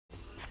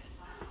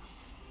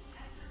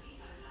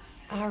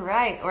All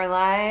right, we're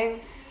live.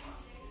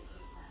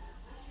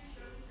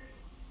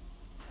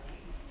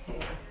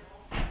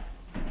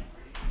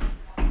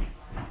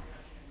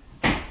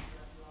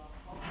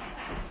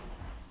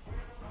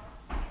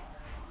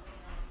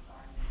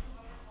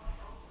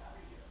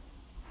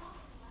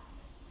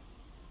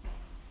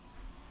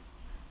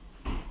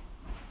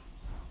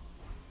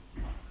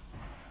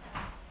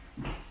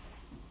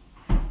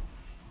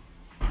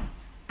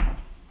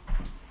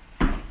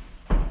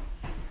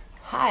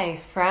 Hi,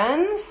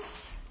 friends.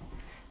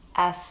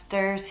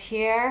 Esther's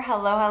here.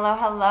 Hello, hello,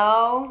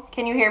 hello.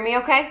 Can you hear me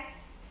okay?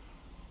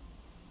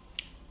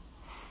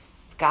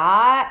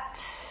 Scott.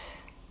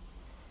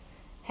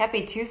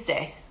 Happy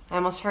Tuesday. I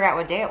almost forgot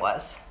what day it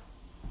was.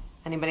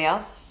 Anybody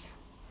else?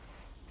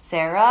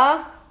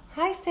 Sarah.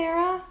 Hi,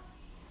 Sarah.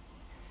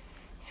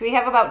 So we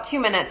have about 2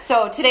 minutes.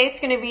 So today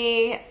it's going to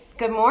be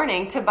good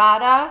morning,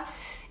 Tabata,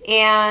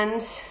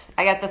 and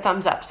I got the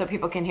thumbs up so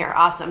people can hear.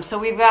 Awesome.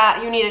 So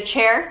you need a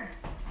chair.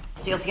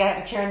 So you'll see I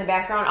have a chair in the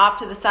background off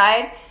to the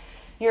side.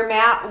 Your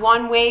mat,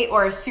 one weight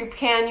or a soup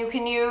can you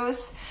can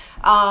use.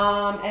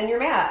 And your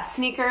mat.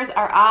 Sneakers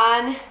are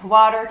on,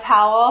 water,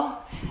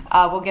 towel.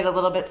 We'll get a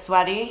little bit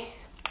sweaty.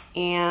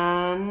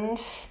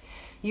 And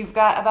you've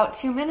got about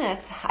 2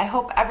 minutes. I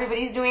hope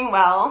everybody's doing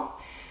well.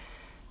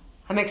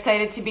 I'm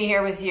excited to be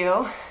here with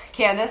you.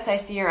 Candace, I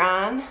see you're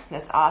on.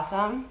 That's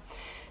awesome.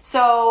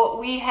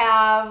 So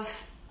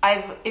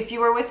if you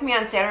were with me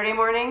on Saturday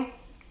morning,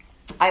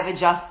 I've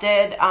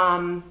adjusted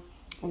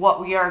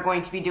what we are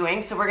going to be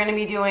doing. So we're going to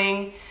be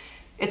doing,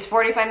 it's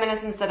 45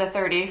 minutes instead of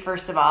 30,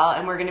 first of all,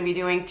 and we're going to be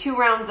doing 2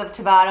 rounds of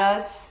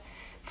Tabatas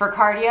for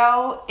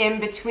cardio in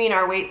between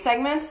our weight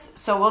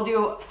segments. So we'll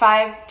do 2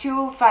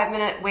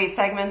 5-minute weight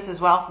segments as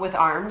well with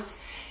arms.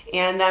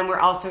 And then we're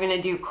also going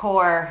to do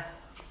core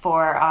with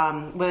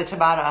a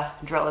Tabata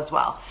drill as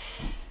well.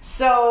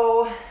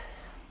 So,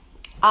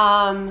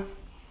 all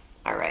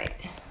right,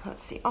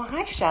 let's see. Oh,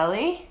 hi,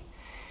 Shelly.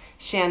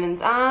 Shannon's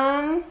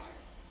on.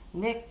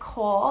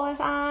 Nicole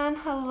is on.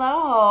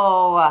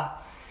 Hello.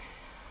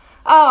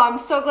 Oh, I'm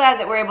so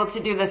glad that we're able to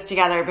do this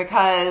together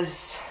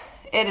because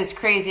it is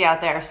crazy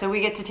out there. So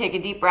we get to take a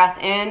deep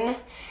breath in.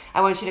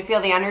 I want you to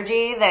feel the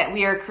energy that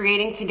we are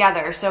creating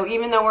together. So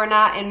even though we're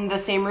not in the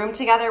same room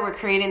together, we're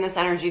creating this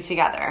energy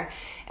together.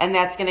 And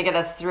that's going to get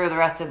us through the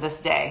rest of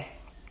this day.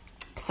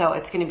 So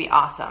it's going to be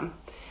awesome.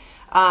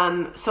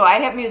 So I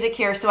have music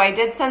here. So I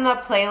did send the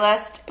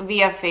playlist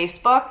via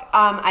Facebook.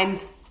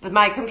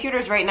 My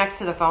computer's right next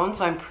to the phone,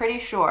 so I'm pretty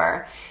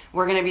sure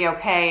we're going to be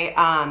okay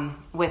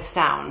with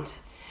sound.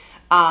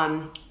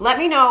 Let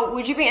me know,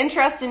 would you be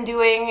interested in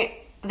doing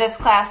this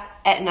class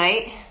at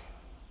night?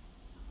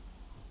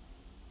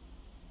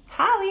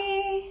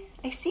 Holly,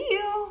 I see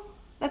you.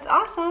 That's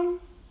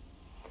awesome.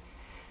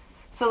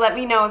 So let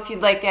me know if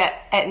you'd like it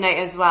at night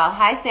as well.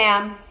 Hi,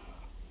 Sam.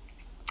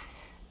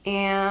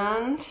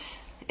 And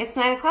it's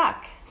 9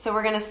 o'clock, so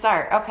we're going to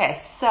start. Okay,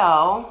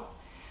 so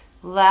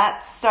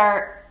let's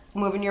start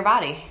moving your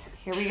body.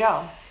 Here we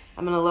go.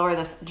 I'm going to lower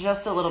this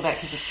just a little bit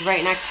because it's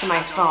right next to my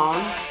phone.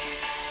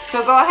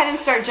 So go ahead and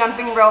start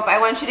jumping rope. I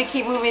want you to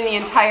keep moving the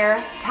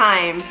entire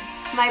time.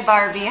 My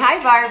Barbie.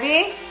 Hi,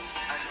 Barbie.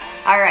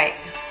 All right.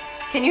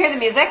 Can you hear the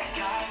music?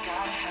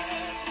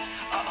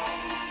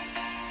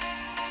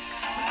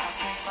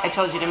 I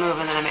told you to move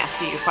and then I'm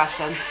asking you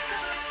questions.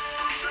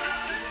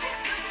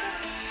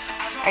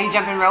 Are you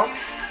jumping rope?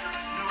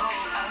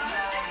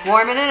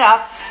 Warming it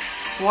up.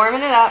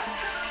 Warming it up.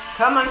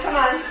 Come on, come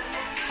on.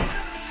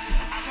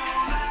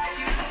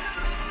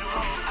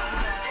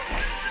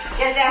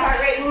 Get that heart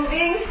rate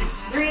moving.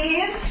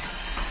 Breathe.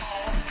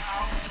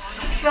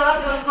 Fill up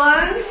those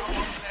lungs.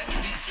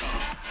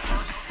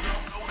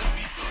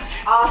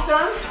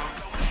 Awesome.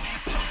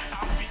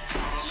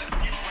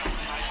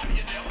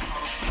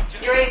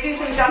 You ready to do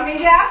some jumping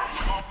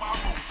jacks?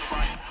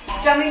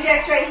 Jumping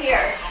jacks right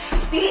here.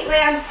 Feet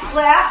land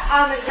flat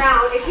on the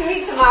ground. If you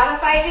need to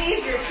modify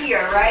these, you're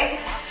here, right?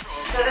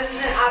 So this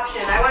is an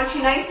option. I want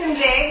you nice and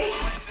big.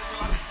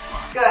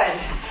 Good.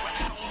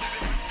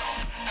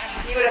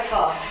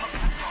 Beautiful.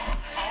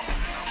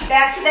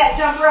 Back to that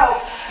jump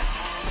rope.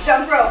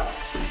 Jump rope.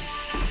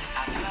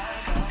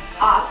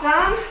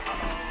 Awesome.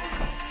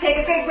 Take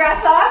a big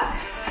breath up.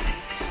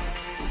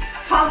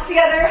 Palms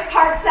together,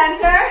 heart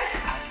center.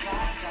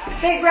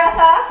 Big breath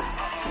up.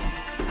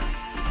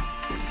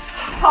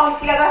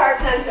 Palms together, heart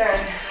center.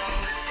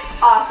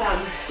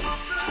 Awesome.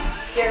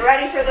 Get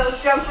ready for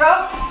those jump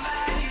ropes.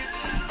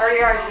 Or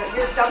your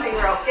jumping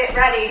rope. Get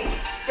ready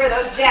for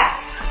those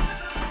jacks.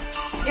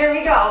 Here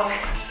we go.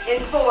 In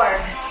 4,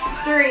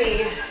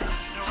 3,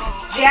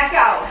 jack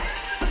out.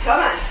 Come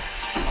on.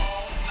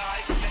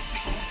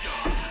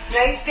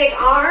 Nice big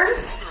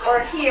arms.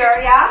 Or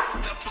here, yeah?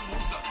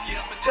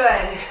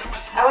 Good.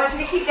 I want you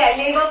to keep that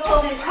navel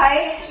pulled in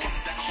tight.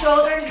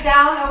 Shoulders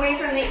down, away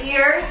from the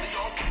ears.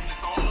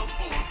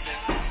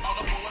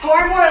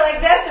 4 more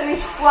like this, and we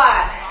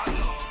squat.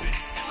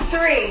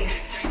 3,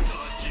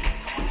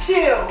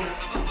 2,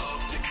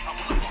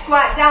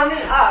 squat down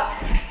and up.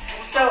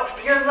 So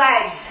your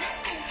legs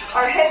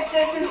are hips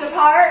distance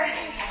apart,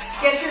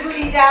 Get your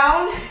booty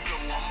down,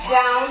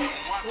 down,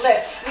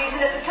 lift. Squeeze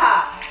it at the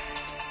top.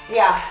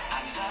 Yeah.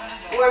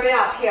 Warming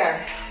up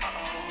here.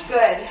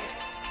 Good.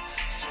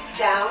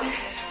 Down,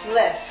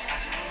 lift.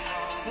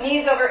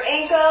 Knees over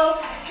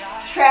ankles,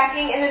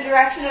 tracking in the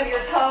direction of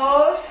your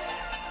toes.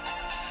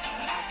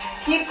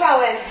 Keep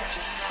going.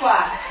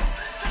 Squat.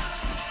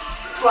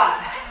 Squat.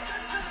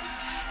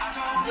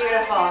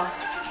 Beautiful.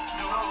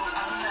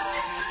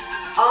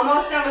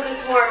 Almost done with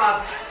this warm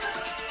up.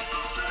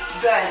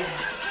 Good.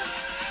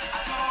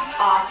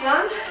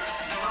 Awesome.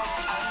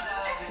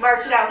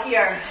 March it out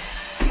here.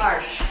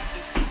 March.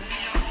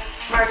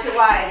 March it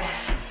wide.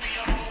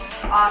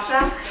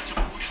 Awesome.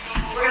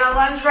 We're going to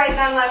lunge right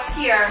then left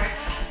here.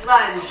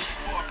 Lunge,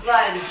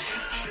 lunge,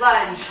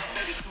 lunge.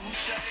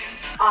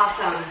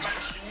 Awesome.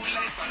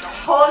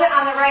 Hold it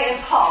on the right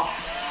and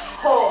pulse.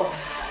 Hold.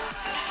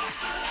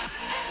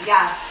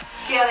 Yes.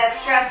 Feel that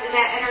stretch in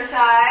that inner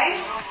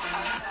thigh.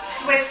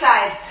 Switch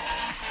sides.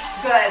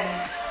 Good.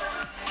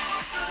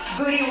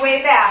 Booty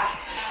way back.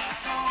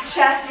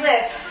 Chest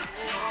lifts.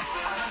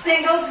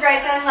 Singles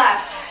right then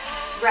left.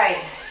 Right,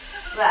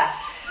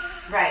 left,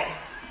 right.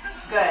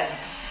 Good.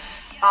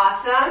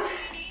 Awesome.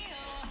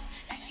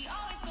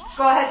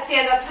 Go ahead,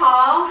 stand up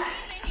tall.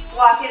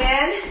 Walk it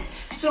in.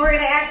 So we're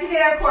going to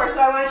activate our core.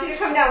 So I want you to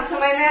come down. So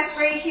my mat's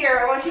right here.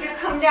 I want you to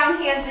come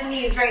down hands and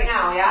knees right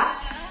now, yeah?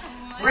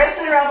 Wrists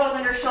under elbows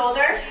under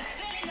shoulders.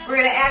 We're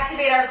going to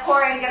activate our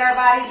core and get our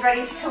bodies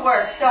ready to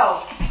work.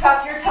 So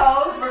tuck your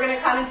toes. We're going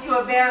to come into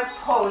a bear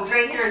pose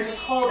right here and just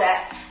hold it.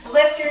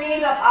 Lift your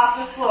knees up off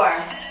the floor.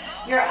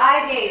 Your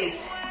eye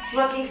gaze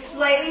looking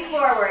slightly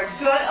forward.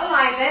 Good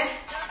alignment.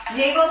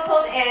 Navel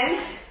pulled in.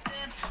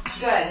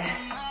 Good.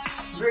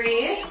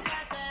 Breathe.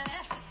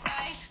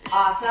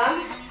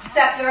 Awesome.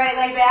 Step the right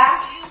leg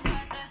back.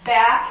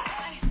 Back.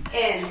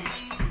 In.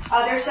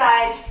 Other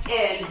side.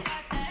 In.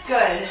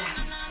 Good.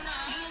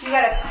 So you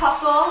got a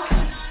couple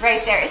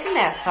right there. Isn't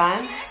that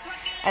fun?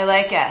 I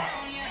like it.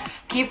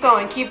 Keep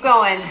going. Keep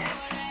going.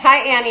 Hi,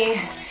 Annie.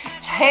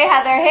 Hey,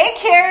 Heather. Hey,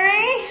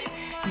 Carrie.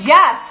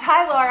 Yes.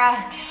 Hi,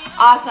 Laura.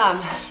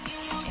 Awesome.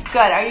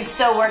 Good. Are you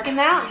still working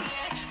that?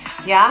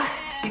 Yeah?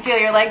 You feel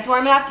your legs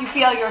warming up? You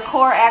feel your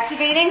core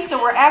activating?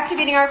 So we're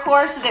activating our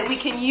core so that we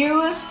can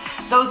use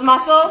those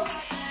muscles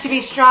to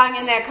be strong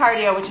in that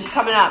cardio, which is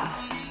coming up.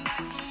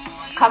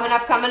 Coming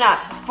up, coming up.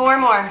 4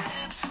 more.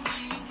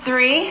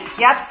 3.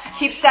 Yep,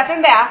 keep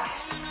stepping back.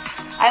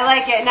 I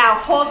like it. Now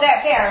hold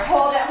that bear.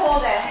 Hold it,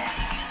 hold it.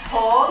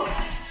 Hold.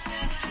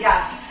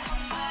 Yes.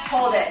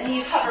 Hold it.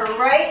 Knees hover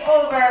right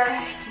over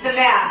the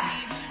mat.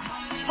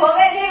 Pull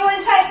that navel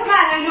in tight. Come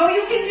on. I know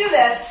you can do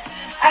this.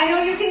 I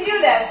know you can do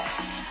this.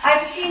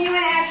 I've seen you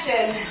in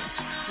action.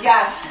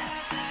 Yes.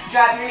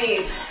 Drop your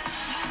knees.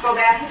 Go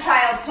back to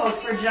child's pose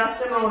for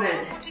just a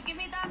moment.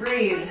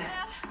 Breathe.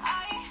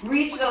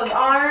 Reach those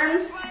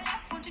arms.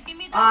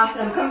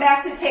 Awesome. Come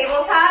back to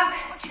tabletop.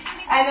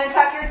 And then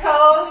tuck your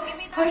toes.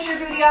 Push your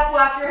booty up.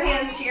 Walk your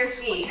hands to your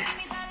feet.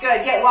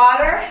 Good. Get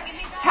water.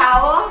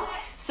 Towel.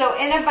 So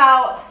in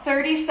about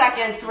 30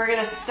 seconds, we're going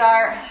to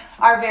start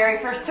our very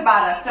first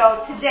Tabata. So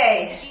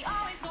today,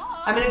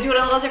 I'm going to do it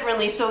a little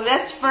differently. So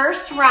this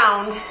first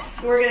round,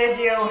 we're going to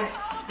do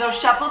those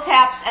shuffle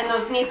taps and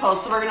those knee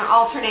pulls. So we're going to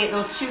alternate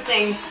those two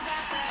things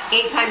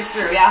 8 times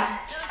through, yeah?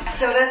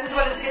 So this is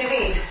what it's going to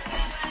be.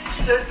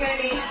 So it's going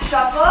to be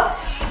shuffle,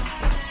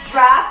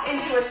 drop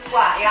into a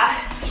squat, yeah?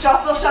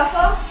 Shuffle,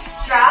 shuffle,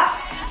 drop,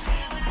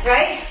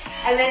 right?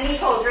 And then knee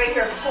pulls right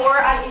here,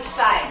 4 on each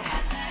side.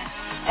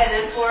 And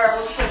then 4,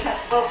 we'll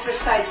switch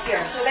sides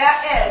here. So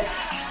that is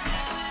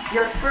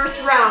your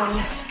first round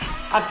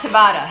of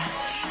Tabata.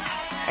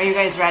 Are you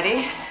guys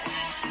ready?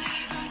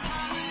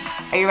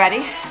 Are you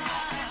ready?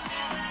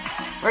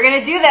 We're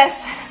gonna do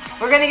this.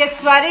 We're gonna get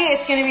sweaty.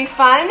 It's gonna be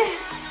fun.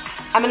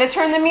 I'm gonna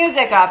turn the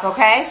music up,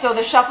 okay? So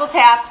the shuffle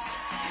taps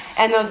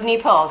and those knee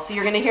pulls. So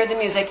you're gonna hear the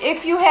music.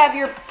 If you have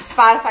your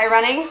Spotify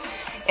running,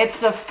 it's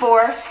the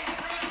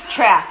 4th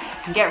track.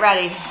 Get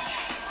ready.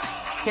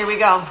 Here we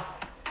go.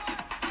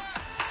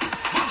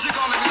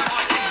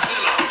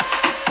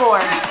 4,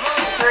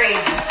 3,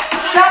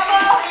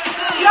 shuffle,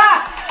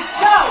 drop,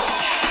 go.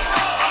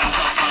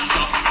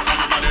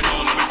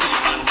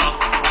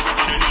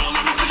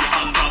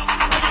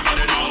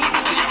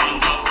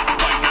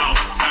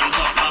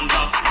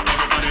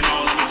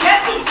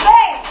 Get some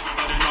space.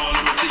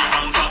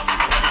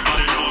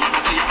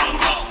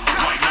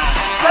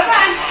 Come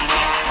on.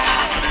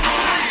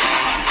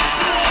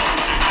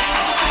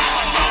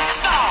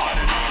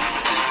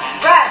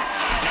 Rest.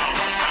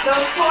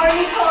 Those 4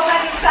 knee pulls on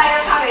each side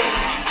are coming.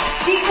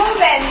 Keep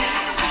moving.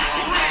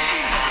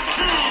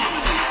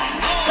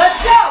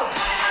 Let's go.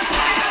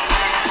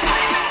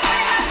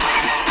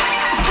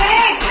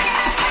 Big.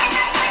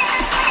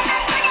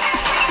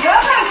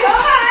 Come on,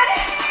 come on.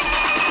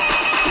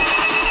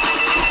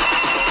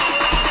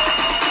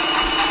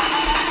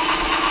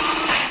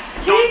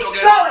 Keep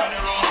going.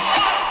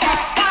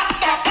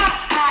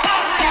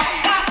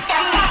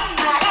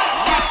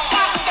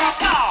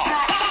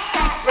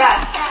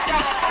 Rest.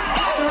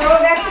 So we're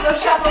going back to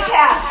those shuffle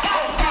taps.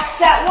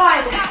 Set 1,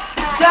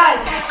 done.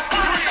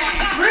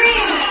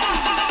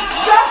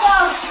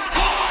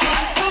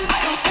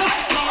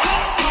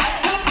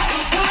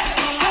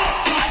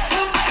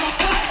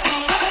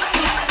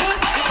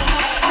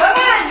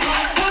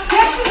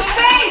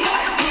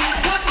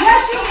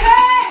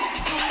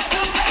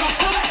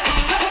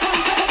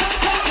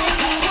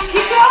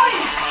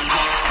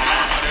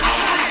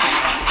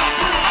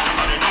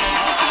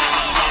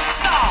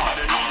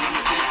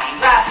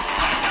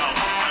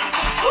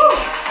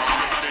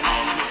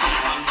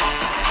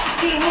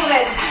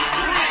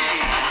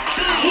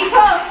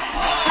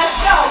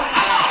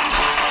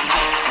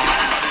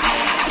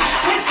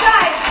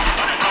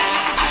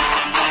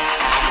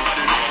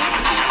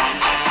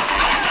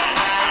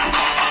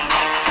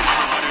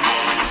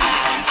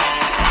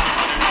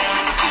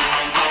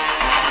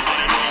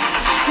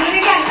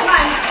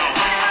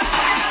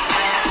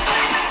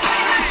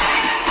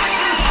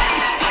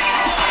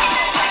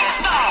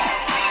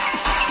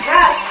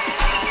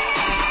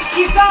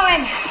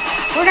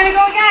 gonna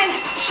go again.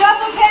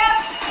 Shuffle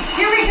taps.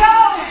 Here we go.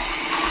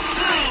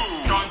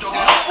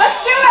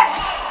 Let's do it.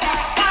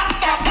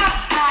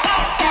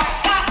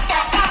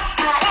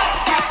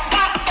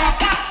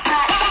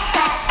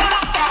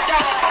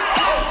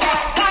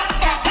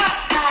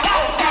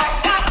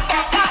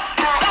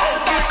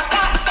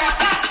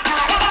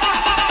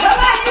 Come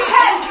on, you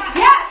can.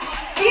 Yes.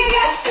 Be a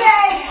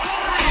yesterday.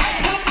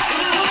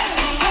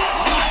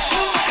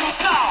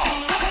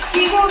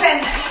 Keep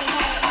moving.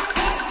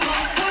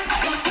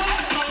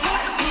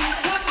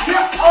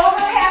 You're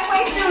over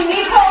halfway through.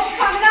 Knee pulls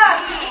coming up.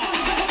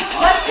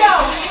 Let's go.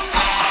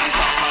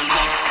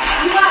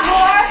 You want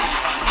more?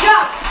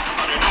 Jump.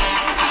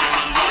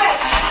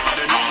 Switch.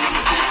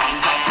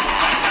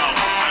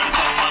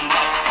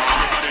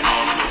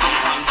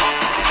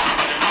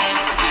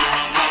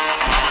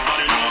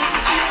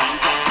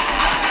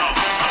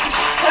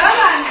 Come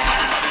on.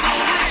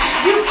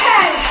 You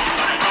can.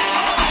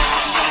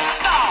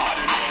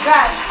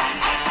 Rest.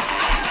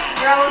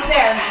 You're almost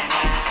there.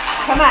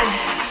 Come on.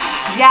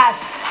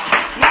 Yes.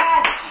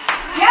 Yes.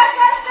 Yes,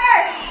 Esther.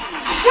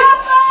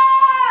 Shuffle.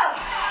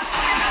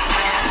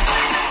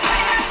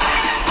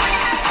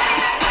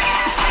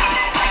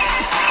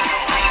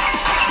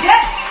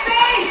 Get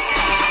space.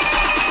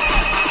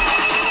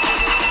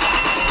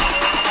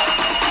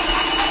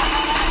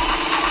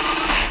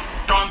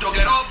 Time to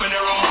get up in the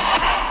room.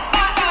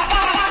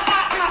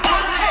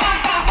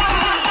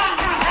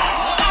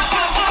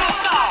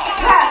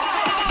 Press.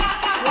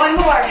 One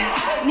more.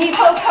 Knee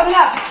pulls coming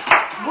up.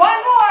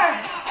 One more.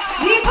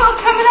 Knee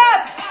pulls coming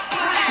up.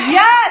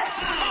 Yes.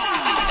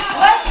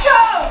 Let's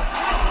go.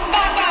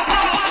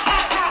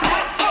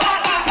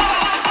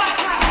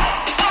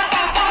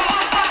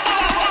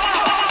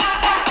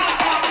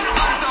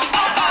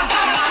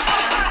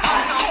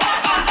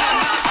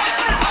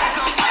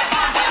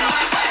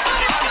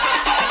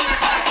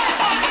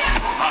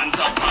 Hands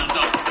up, hands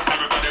up.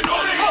 Everybody know,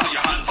 let me see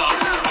your hands up.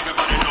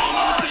 Everybody know,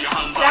 let me see your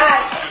hands up.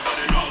 Yes.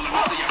 Everybody know, let me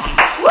see your hands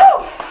up.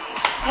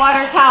 Woo.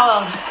 Water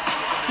towel.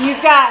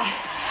 You've got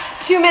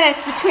 2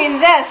 minutes between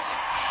this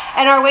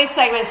and our weight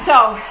segment.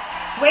 So,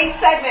 weight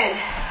segment,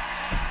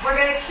 we're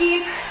gonna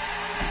keep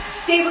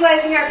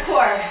stabilizing our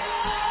core.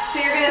 So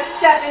you're gonna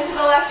step into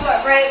the left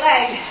foot, right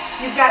leg.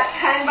 You've got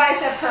 10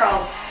 bicep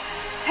curls,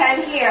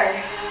 10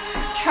 here.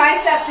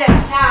 Tricep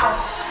dips now.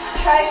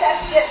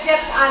 Tricep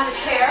dips on the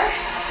chair.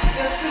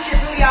 You'll scoot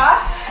your booty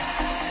off,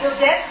 you'll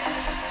dip.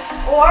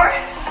 Or,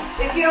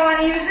 if you don't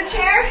wanna use the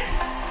chair,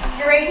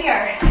 you're right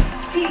here.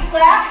 Feet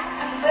flat,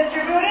 lift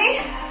your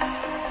booty,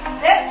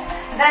 dips,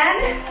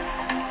 then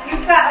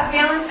you've got a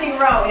balancing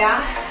row,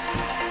 yeah?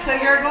 So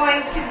you're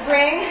going to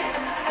bring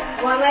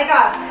one leg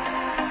up.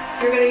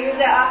 You're gonna use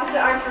that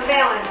opposite arm for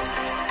balance.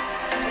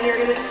 And you're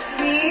gonna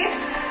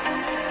squeeze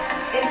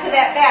into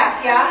that back,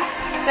 yeah?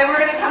 Then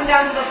we're gonna come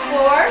down to the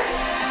floor.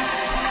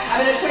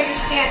 I'm gonna show you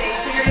standing.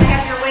 So you're gonna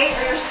have your weight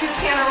or your soup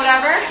can or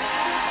whatever.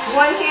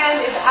 One hand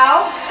is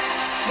out,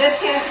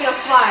 this hand's gonna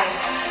fly.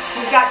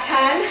 You've got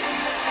 10,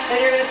 then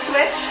you're gonna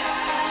switch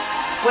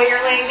while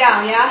you're laying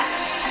down, yeah?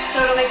 So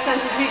it'll make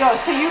sense as we go.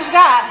 So you've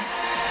got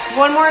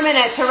 1 more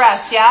minute to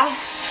rest, yeah?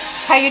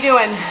 How you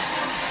doing?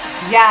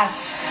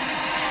 Yes.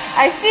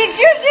 I see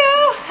Juju.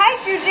 Hi,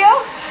 Juju.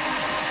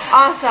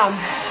 Awesome.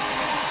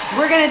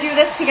 We're gonna do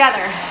this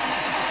together.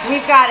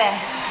 We've got it.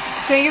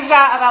 So you've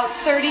got about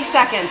 30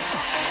 seconds.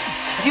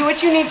 Do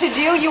what you need to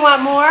do. You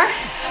want more?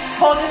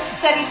 Hold a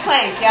steady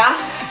plank, yeah?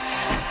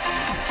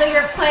 So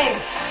your plank,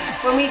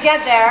 when we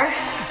get there,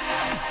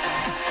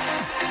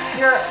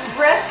 your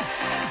wrist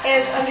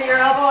is under your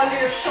elbow, under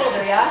your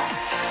shoulder, yeah?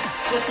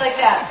 Just like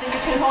that. So you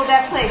can hold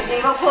that plank.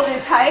 Navel pulled in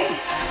tight.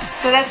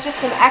 So that's just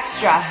some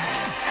extra.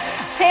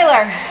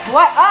 Taylor,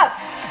 what up?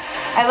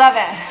 I love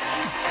it.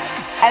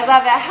 I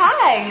love it.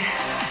 Hi.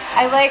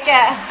 I like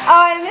it. Oh,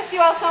 I miss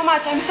you all so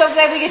much. I'm so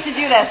glad we get to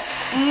do this.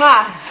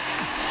 Mwah.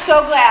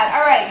 So glad.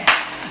 All right.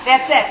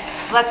 That's it.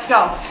 Let's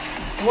go.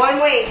 One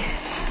weight.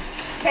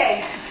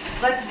 Okay.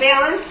 Let's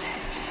balance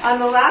on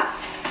the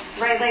left.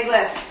 Right leg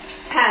lifts.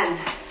 10.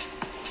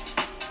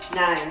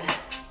 9.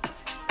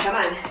 Come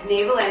on.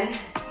 Navel in.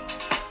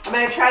 I'm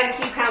going to try to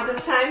keep count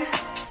this time.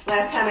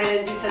 Last time I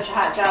didn't do such a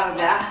hot job of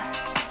that.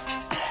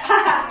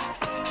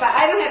 But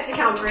I don't have to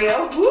count for you.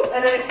 Whoop.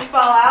 And then if you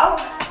fall out,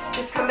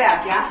 just come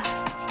back, yeah?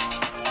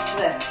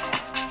 Lift.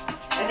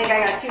 I think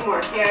I got 2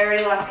 more. See, I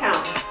already lost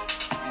count.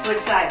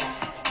 Switch sides.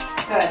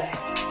 Good.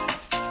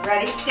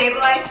 Ready?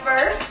 Stabilize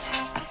first.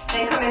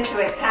 Then come into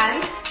it.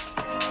 10.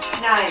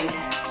 9.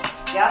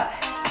 Yep.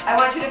 I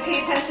want you to pay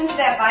attention to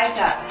that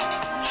bicep.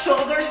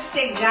 Shoulders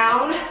stay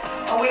down,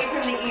 away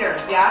from the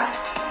ears, yeah?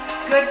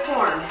 Good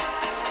form.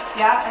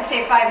 Yeah, I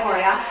say 5 more,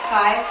 yeah?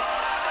 5,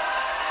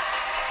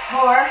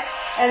 4,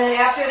 and then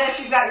after this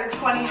you've got your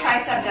 20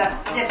 tricep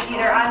dips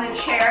either on the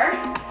chair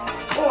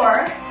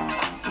or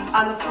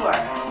on the floor.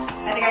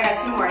 I think I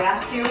got 2 more, yeah?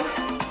 2?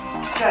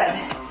 Good.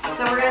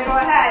 So we're gonna go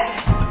ahead,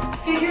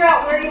 figure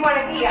out where you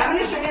wanna be. I'm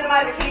gonna show you the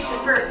modification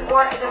first,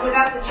 or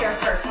without the chair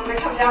first. I'm gonna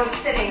come down to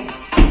sitting,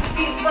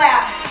 feet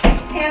flat,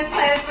 hands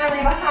planted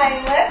firmly behind,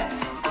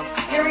 lift.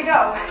 Here we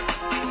go.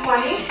 20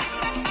 20,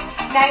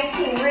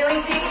 19, really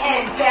dig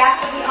in, back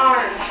of the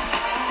arms,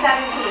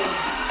 17,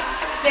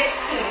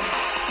 16,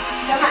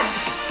 come on,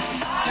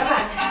 come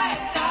on,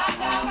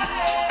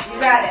 you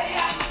got it,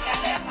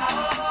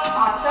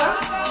 awesome,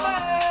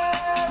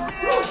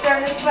 woo,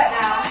 starting to sweat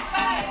now,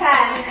 10,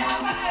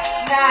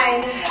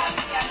 9,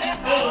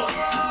 8,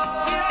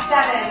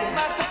 7,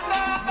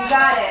 you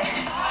got it,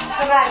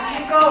 come on,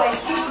 keep going,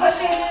 keep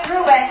pushing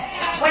through it.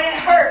 When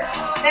it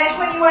hurts, that's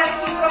when you want to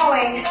keep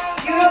going.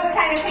 You know the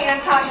kind of pain I'm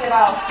talking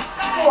about.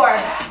 4,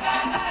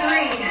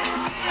 3,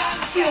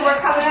 2, we're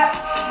coming up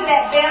to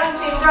that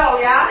balancing row,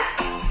 yeah?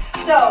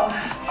 So,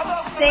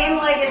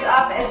 same leg is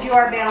up as you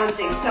are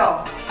balancing.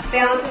 So,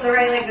 balancing the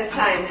right leg this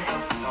time.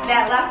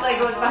 That left leg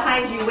goes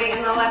behind you, weight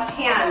in the left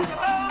hand.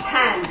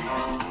 10,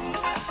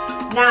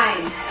 9,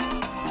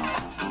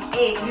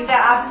 8. Use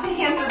that opposite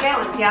hand for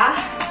balance, yeah?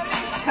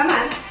 Come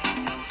on.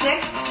 6,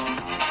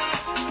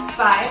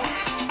 5,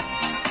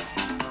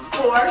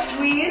 4,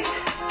 squeeze,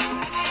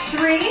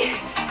 3,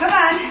 come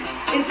on,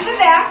 into the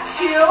back,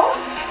 2,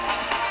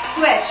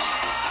 switch,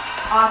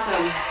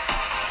 awesome,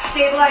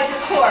 stabilize your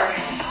core,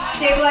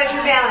 stabilize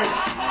your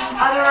balance,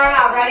 other arm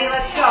out, ready,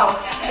 let's go.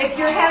 If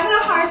you're having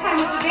a hard time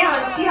with the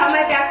balance, see how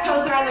my back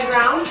toes are on the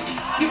ground?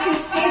 You can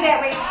stay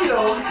that way too,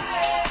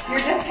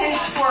 you're just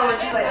hinged forward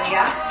slightly,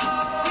 yeah?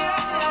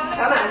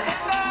 Come on,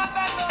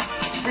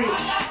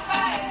 reach,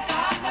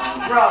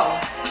 row,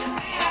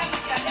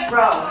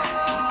 row.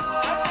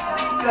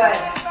 Good.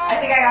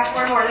 I think I got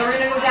 4 more. Then we're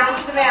going to go down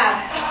to the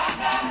mat.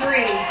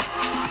 3,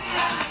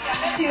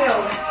 2.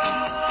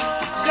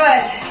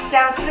 Good.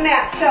 Down to the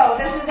mat.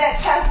 So this is that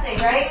chest thing,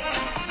 right?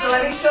 So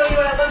let me show you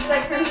what it looks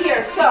like from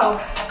here.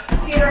 So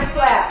feet are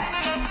flat.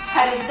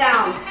 Head is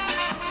down.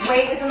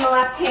 Weight is in the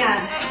left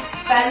hand.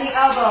 Bend the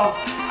elbow.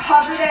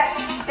 Hover that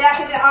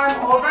back of the arm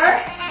over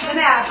the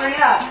mat. Bring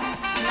it up.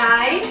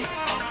 9.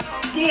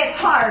 See,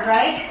 it's hard,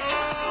 right?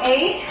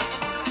 8.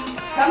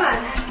 Come on.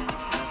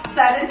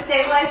 7,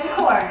 stabilize the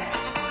core.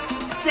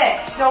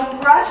 6, don't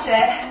rush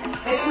it.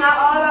 It's not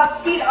all about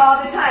speed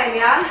all the time,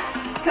 yeah?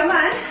 Come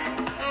on.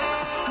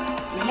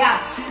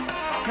 Yes.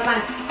 Come on,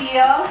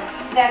 feel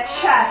that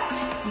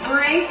chest.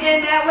 Bring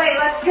in that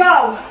weight, let's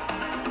go.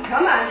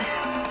 Come on.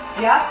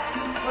 Yep.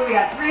 What we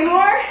got, 3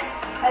 more?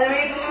 And then we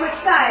get to switch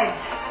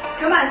sides.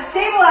 Come on,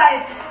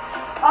 stabilize.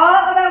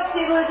 All about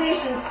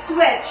stabilization.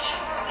 Switch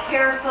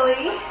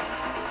carefully.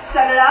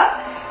 Set it up.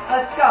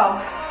 Let's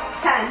go.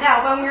 10. Now,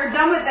 when we're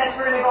done with this,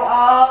 we're going to go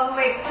all the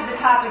way to the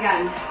top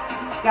again.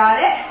 Got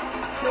it?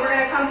 So we're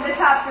going to come to the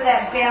top for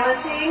that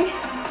balancing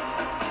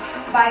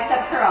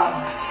bicep curl.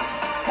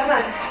 Come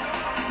on.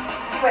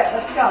 Do it.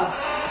 Let's go.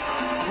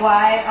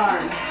 Wide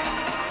arm.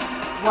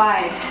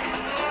 Wide.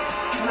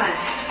 Come on.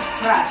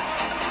 Press.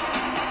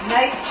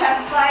 Nice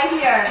chest fly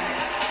here.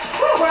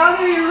 Woo, we're all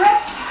going to be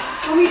ripped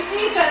when we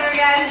see each other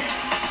again.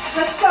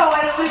 Let's go.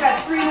 We've got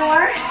 3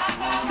 more.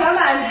 Come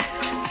on.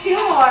 2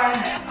 more.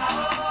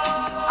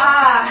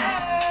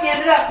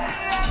 Stand it up.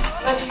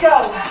 Let's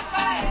go.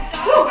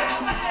 Woo.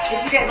 If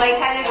you get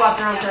lightheaded, walk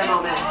around for a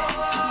moment.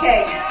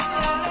 Okay.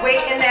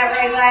 Weight in that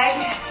right leg.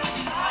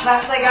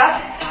 Left leg up.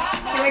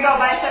 Here we go.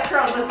 Bicep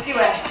curls. Let's do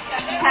it.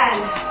 10.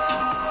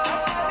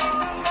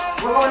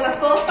 We're going the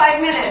full 5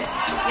 minutes.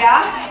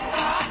 Yeah?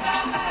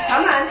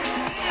 Come on.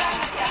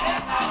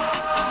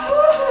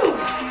 Woo.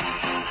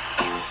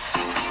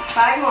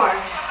 5 more.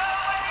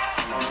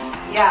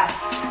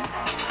 Yes.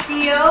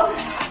 Feel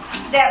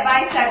that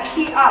bicep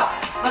heat up.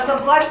 Let the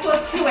blood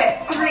flow to it.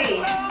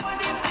 3,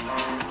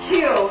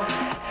 2.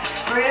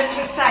 We're going to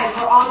switch sides.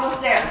 We're almost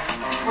there.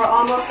 We're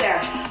almost there.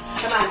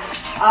 Come on.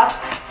 Up.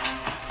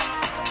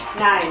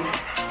 9,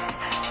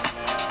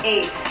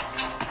 8,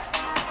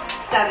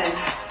 7,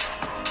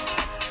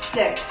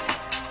 6,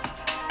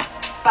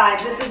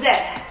 5. This is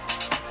it.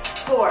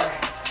 4,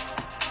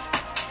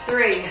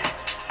 3,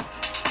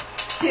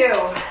 2.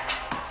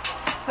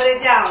 Put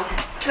it down.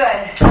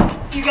 Good.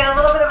 So you get a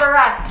little bit of a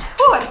rest.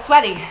 Ooh, I'm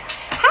sweaty.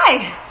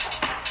 Hi.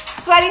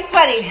 Sweaty,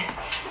 sweaty.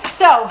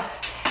 So,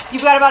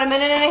 you've got about 1.5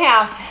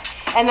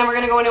 minutes, and then we're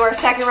going to go into our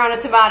second round of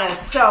Tabatas.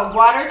 So,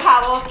 water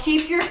towel,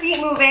 keep your feet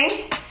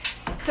moving.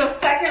 So,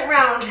 second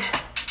round.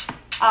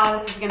 Oh,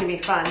 this is going to be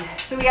fun.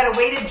 So, we got a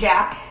weighted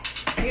jack.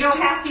 You don't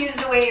have to use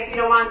the weight if you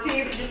don't want to.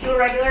 You can just do a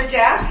regular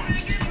jack.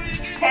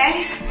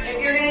 Okay? If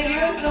you're going to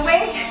use the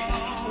weight,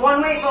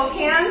 one weight, both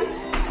hands.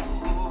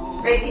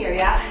 Right here,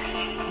 yeah?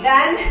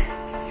 Then,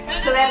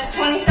 so that's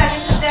 20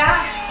 seconds of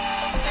that.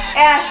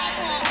 Ash,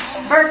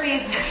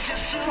 burpees,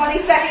 20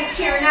 seconds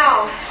here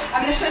now.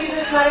 I'm going to show you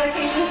this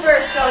modification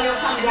first. So you'll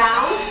come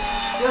down,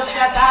 you'll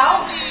step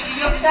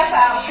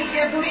out, keep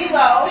your booty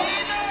low.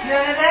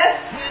 None of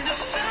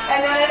this,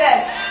 and none of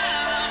this.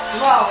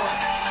 Low.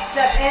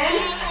 Step in,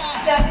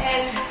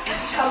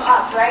 come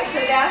up, right? So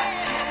that's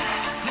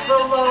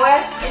the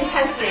lowest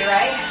intensity,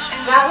 right?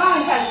 Not low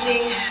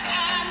intensity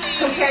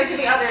compared to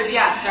the others,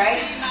 yes,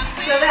 right?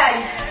 So then,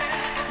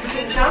 you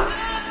can jump,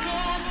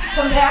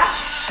 come back,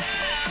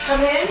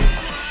 come in,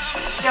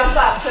 jump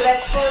up. So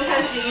that's full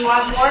intensity. You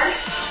want more?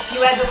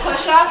 You add the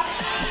push-up.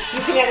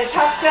 You can add a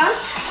tuck jump.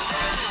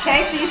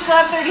 Okay, so you still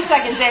have 30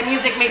 seconds. That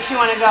music makes you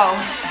want to go.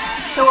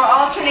 So we're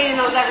alternating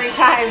those every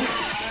time.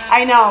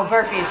 I know,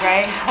 burpees,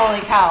 right?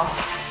 Holy cow.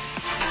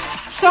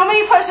 So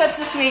many push-ups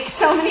this week,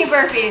 so many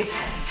burpees.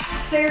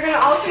 So you're gonna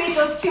alternate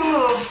those two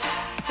moves,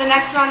 the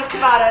next round of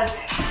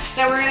Tabatas,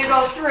 then we're gonna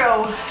go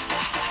through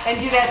and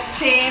do that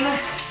same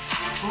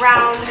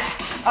round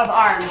of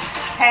arms,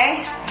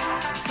 okay?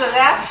 So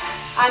that's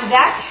on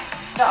deck,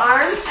 the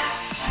arms.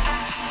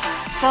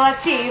 So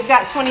let's see, you've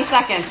got 20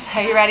 seconds.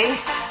 Are you ready?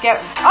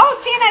 Oh,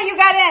 Tina, you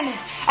got in.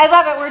 I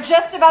love it. We're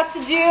just about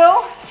to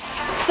do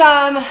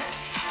some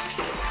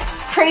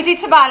crazy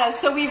Tabatas.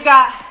 So we've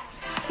got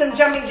some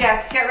jumping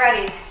jacks. Get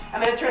ready.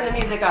 I'm gonna turn the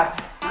music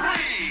up.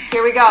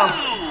 Here we go.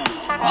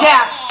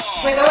 Jacks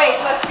with the weight.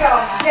 Let's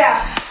go.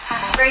 Jacks.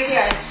 Right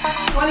here.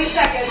 20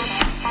 seconds.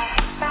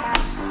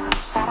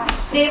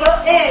 Navel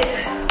in.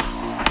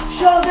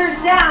 Shoulders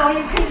down.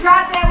 You can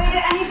drop that weight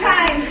at any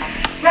time.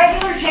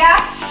 Regular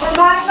jacks or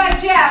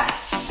modified jack.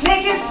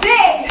 Make it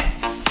big.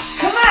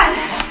 Come on.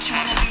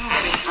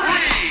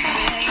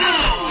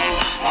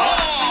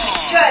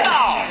 Good.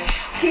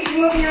 Keep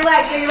moving your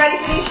legs. Are you ready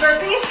for these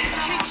burpees?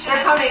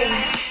 They're coming.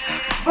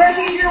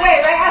 Burpees your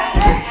way, right,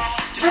 Esther?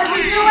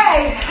 Burpees your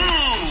way.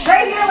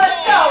 Right here,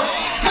 let's go.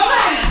 Come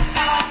on.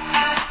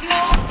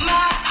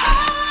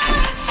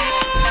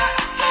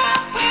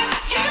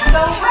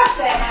 Don't rush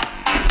it.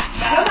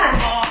 Come on.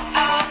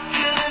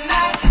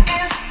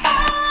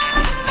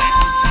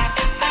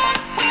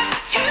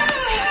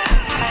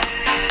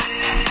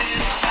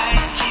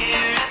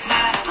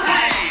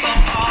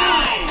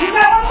 You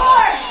got one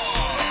more.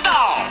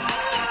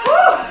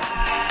 Woo.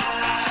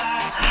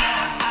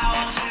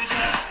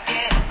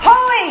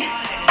 Holy.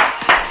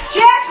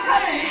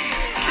 Jackson.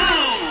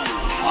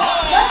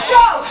 Let's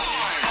go.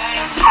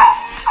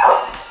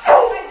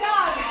 Oh my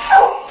God.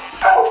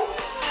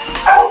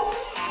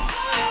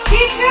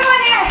 Keep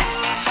doing it.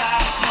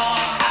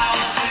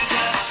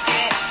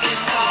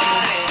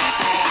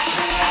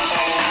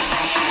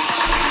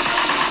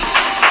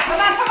 Come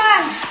on, come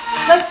on.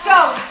 Let's go.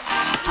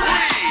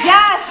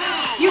 Yes.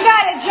 You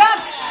got it. Jump.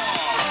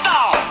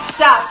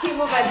 Stop. Keep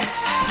moving.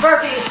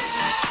 Burpees.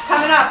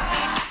 Coming up.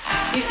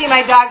 You see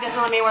my dog doesn't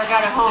let me work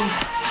out at home.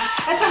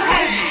 That's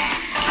okay.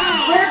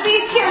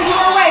 Burpees here.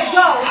 Your way.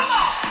 Go.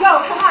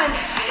 Go. Come on.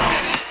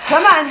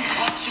 Come on.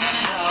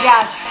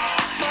 Yes.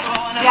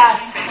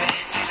 Yes.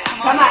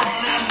 Come on.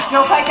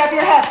 Don't pike up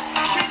your hips.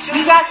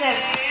 You got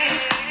this.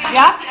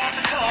 Yep.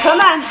 Come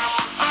on.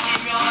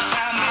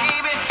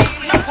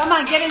 Come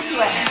on. Get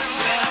into it.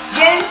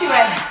 Get into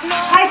it.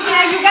 Hi,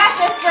 Tina. You got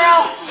this,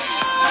 girl.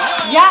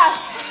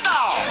 Yes.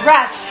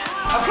 Rest.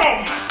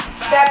 Okay.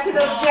 Back to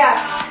those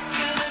jacks.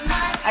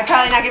 I'm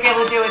probably not going to be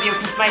able to do it with you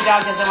because my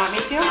dog doesn't want me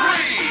to.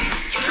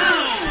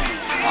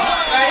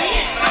 Ready?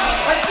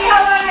 Let's see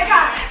how long I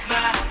got.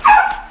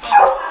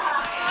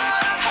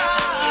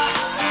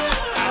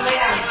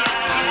 Lay down.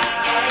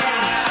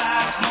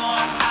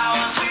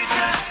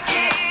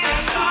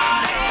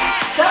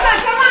 Come on,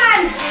 come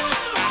on.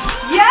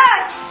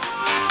 Yes.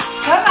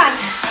 Come on.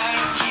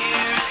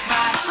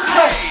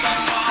 Push.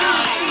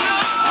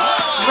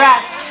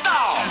 Rest.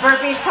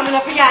 Burpees coming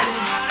up again.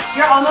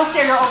 You're almost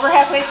there. You're over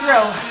halfway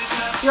through.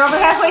 You're over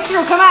halfway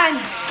through. Come on.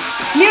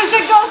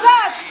 Music goes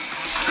up.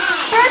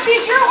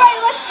 Burpees your way.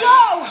 Let's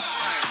go.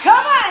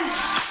 Come on.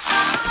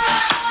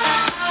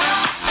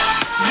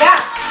 Yeah.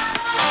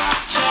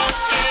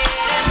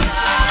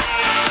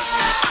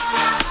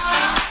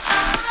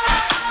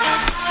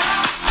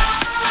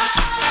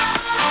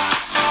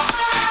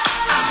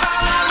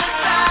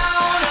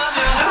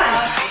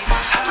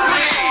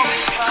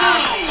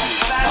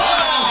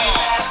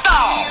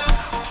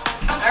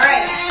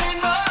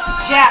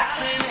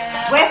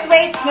 With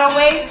weights, no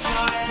weights,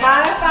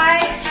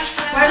 modified,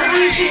 whatever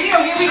you can do.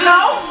 Here we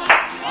go.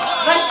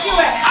 Let's do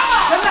it.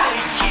 Come on.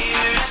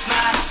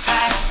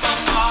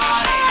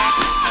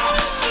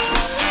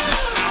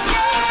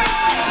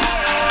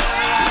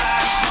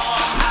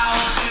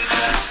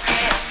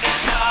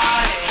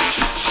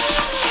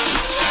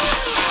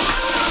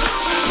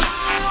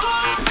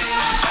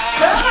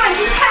 Come on,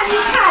 you can,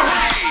 you can.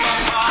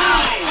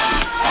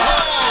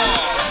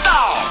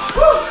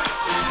 Woo.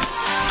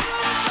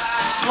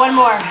 One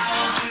more.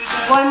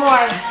 One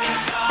more.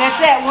 That's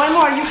it. One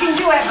more. You can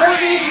do it.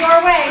 Burpees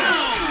your way.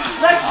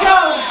 Let's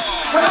go.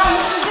 Come on.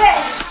 This is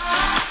it.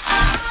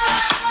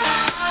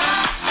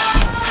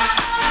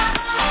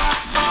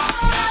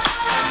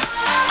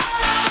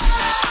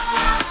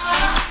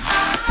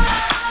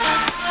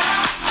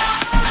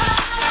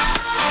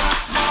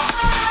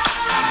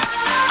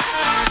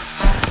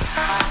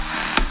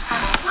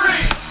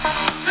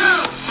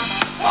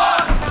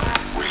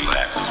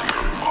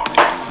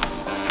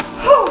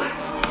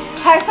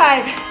 High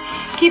five.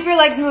 Keep your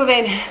legs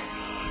moving.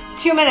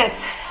 2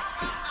 minutes.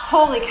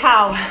 Holy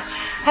cow.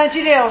 How'd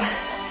you do?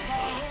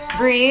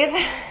 Breathe.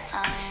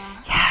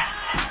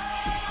 Yes.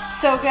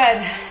 So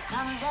good.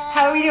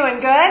 How are we doing?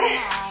 Good?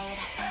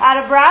 Out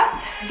of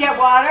breath? Get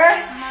water.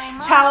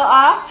 Towel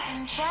off.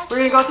 We're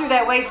going to go through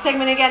that weight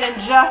segment again in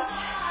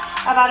just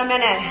about a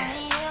minute.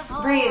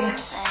 Breathe.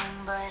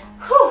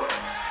 Whew.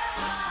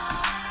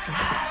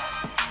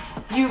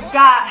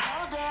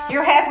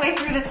 You're halfway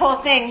through this whole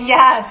thing.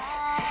 Yes.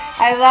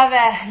 I love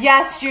it.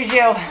 Yes,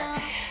 Juju.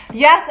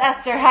 Yes,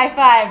 Esther. High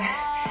five.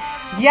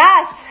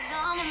 Yes.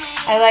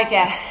 I like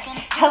it.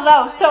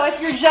 Hello. So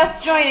if you're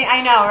just joining,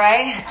 I know,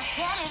 right?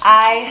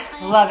 I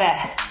love it.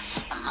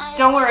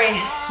 Don't worry.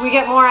 We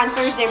get more on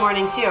Thursday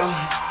morning too.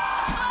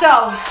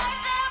 So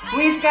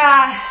we've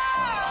got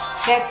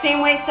that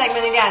same weight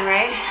segment again,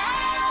 right?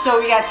 So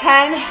we got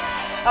 10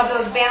 of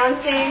those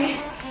balancing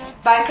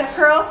bicep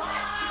curls,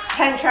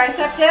 10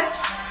 tricep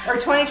dips, or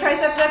 20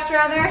 tricep dips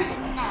rather.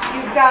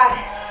 You've got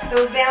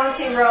those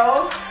balancing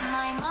rows,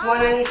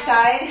 one on each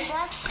side,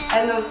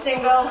 and those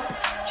single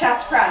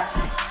chest press.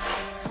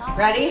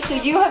 Ready? So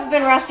you have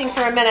been resting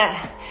for a minute.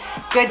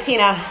 Good,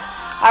 Tina.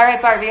 All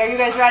right, Barbie, are you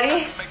guys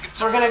ready?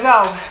 We're gonna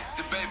go.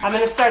 I'm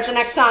gonna start the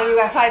next song. You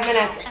got 5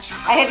 minutes.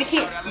 I had to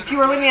keep, if you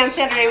were with me on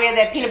Saturday, we had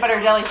that peanut butter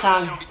jelly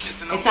song.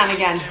 It's on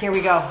again. Here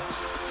we go.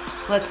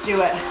 Let's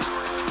do it.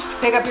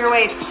 Pick up your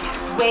weights.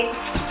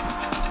 Weights.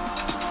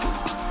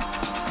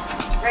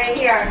 Right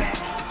here.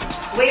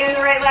 Weight in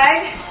the right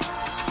leg.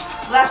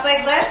 Left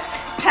leg lifts.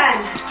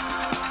 10.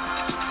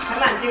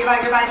 Come on, think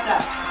about your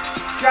bicep.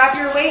 Drop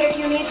your weight if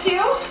you need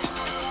to.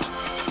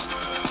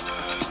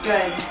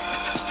 Good.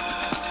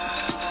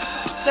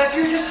 So if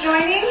you're just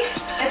joining,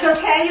 it's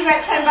okay. You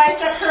got 10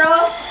 bicep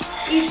curls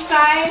each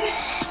side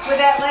with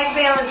that leg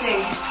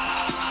balancing.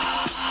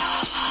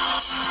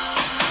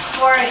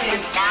 4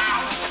 inches.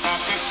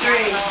 3,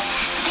 2.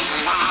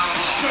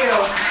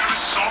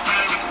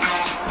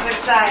 Switch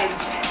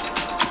sides.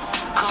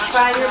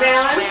 Find your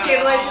balance.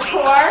 Stabilize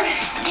your core.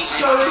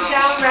 Shoulders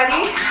down.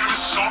 Ready?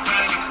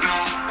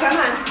 Come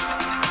on.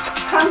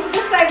 Come to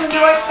this side with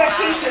no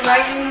expectation,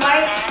 right? You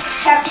might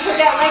have to put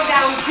that leg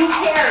down. Who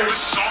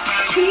cares?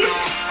 Keep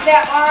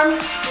that arm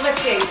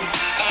lifting.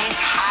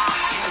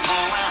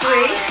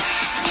 3,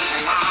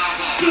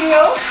 2.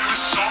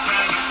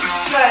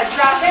 Good.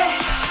 Drop it.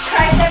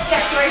 Tricep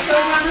dips. Right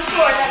shoulders on the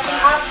floor. That's an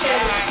option.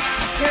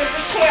 Here's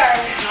the chair.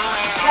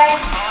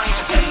 Legs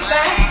to be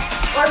bent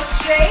or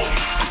straight.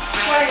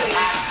 20. 19.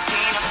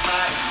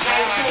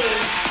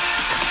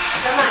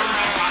 Come on.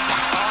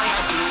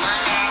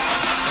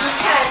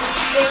 10.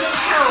 Make it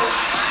count.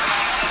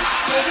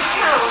 Make it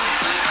count.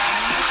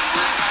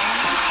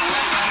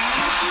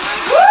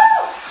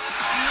 Woo!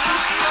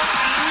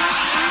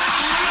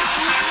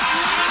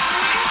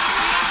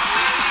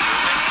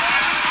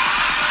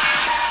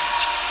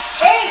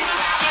 8.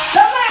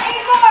 Come on,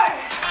 8 more.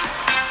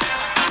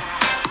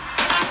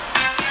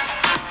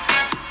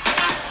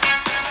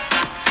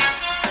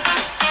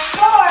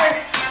 4,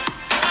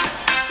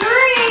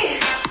 3,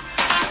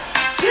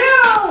 2.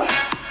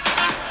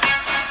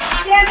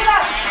 Stand it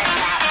up.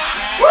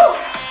 Woo!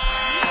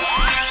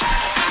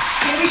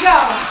 Here we go.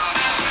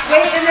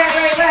 Weight in that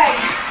right leg.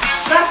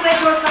 Left leg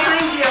goes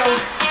behind you.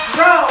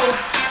 Row.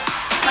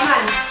 Come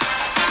on.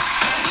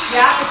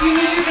 Yeah, if you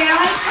lose your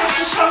balance, touch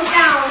the toes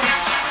down.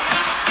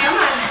 Come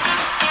on.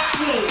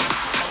 Squeeze.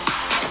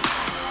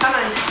 Come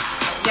on.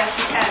 Yes,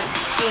 you can.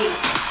 8,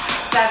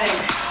 7,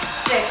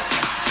 6,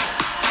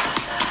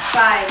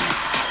 5,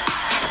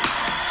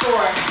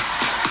 4,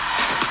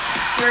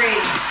 3,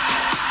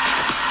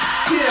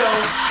 2.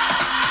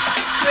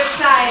 Switch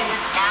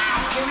sides.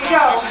 Here we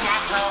go.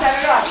 Set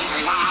it up.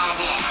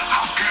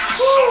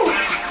 Woo!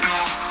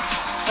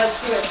 Let's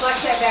do it.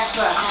 Flex that back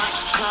foot.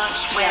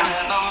 Yeah.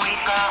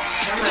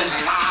 Come on.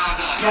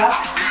 Yep.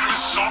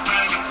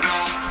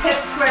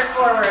 Hips square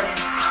forward.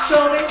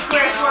 Shoulders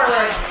square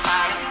forward.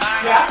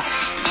 Yep.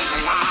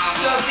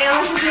 So if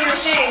balance is your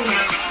thing,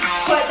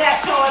 put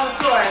that toe on the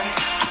floor.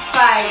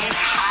 5,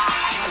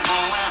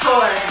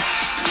 4,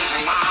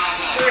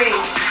 3,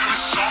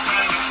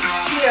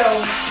 2.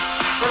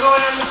 We're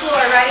going on the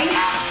floor. Ready?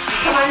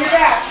 Come on your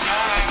back.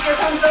 Here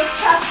comes those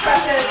chest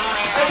presses.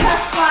 Or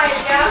chest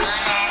flies, yeah?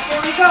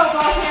 Here we go.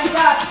 Both hands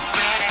up.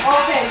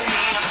 Open.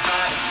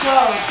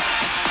 Close.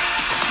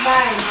 9.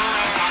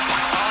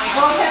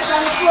 Both hips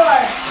on the floor.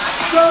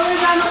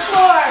 Shoulders on the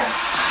floor.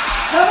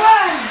 Come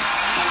on.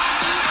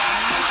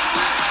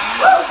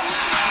 Woo!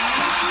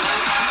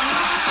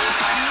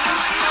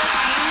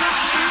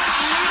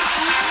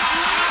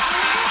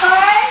 5,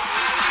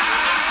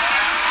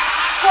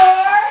 4,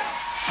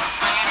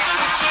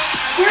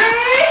 3,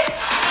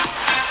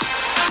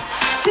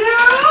 2.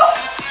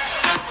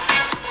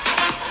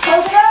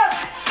 Hold it up.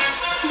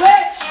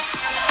 Switch.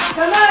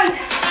 Come on.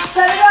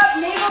 Set it up.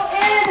 Navel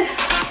in.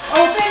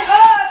 Open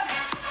up.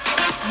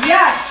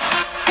 Yes.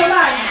 Come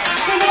on.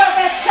 Think about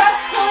that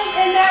chest point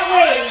and that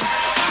weight.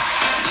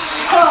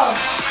 Pull.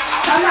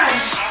 Come on.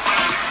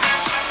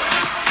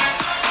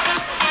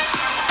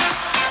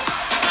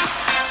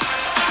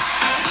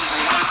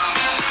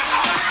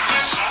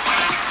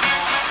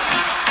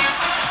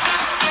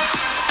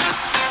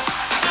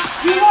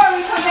 Two more.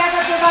 We come back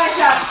up to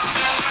biceps.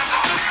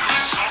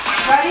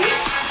 Ready?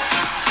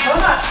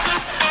 Come up.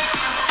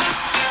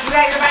 You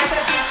got your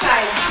biceps each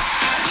side.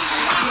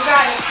 You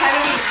got it.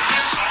 10 of each.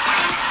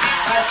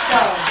 Let's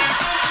go.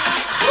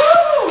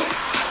 Woo!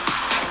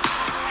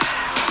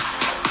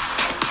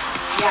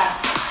 Yes.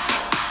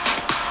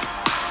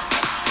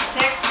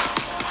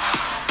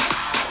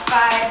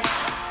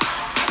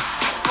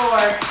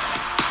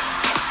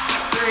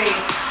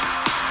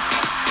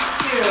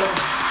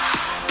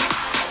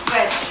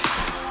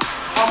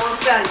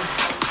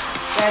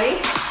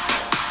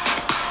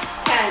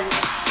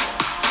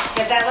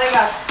 leg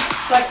up.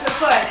 Flex the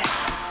foot.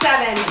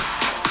 7, 6,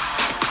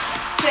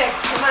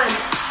 come on.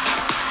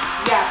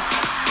 Yes.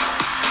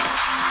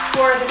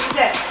 4, this is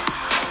it.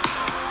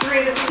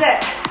 3, this is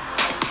it.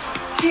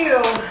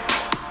 2,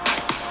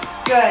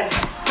 good.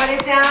 Put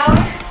it down.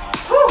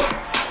 Whew.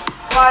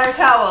 Water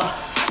towel.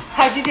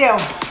 How'd you do?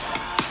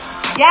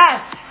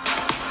 Yes.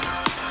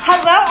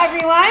 Hello,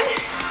 everyone.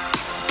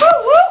 Woo,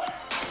 woo.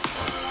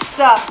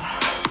 Sup.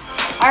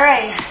 All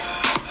right.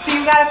 So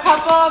you got a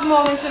couple of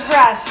moments of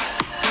rest.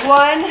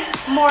 One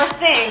more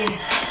thing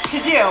to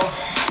do.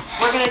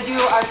 We're gonna do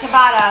our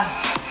Tabata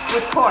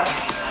with core.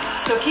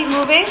 So keep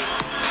moving.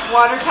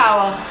 Water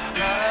towel.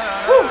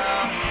 Whew.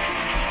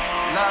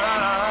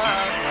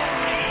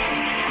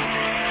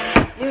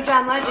 New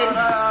John Legend.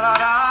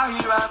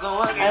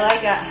 I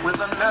like it.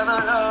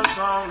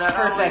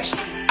 Perfect.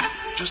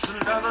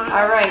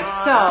 All right,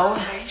 so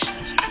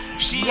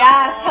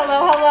yes,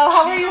 hello, hello.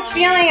 How are you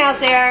feeling out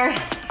there?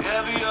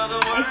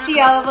 I see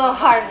all the little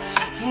hearts.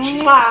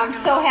 Mwah, I'm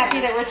so happy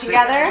that we're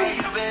together.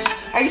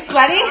 Are you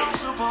sweaty?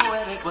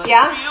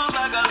 Yeah?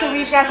 So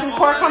we've got some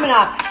core coming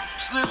up.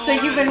 So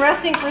you've been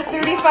resting for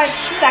 35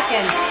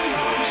 seconds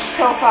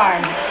so far.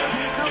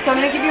 So I'm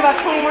going to give you about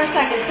 20 more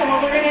seconds. So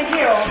what we're going to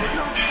do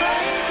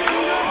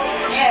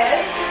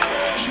is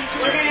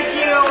we're going to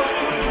do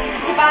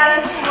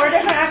Tabatas, 4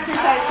 different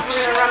exercises we're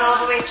going to run all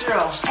the way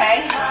through,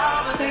 okay?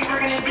 So we're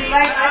going to do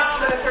leg lifts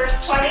for the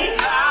first 20.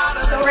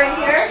 So right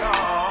here,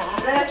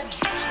 lift,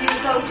 use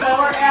those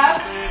lower abs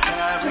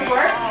to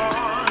work.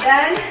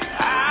 Then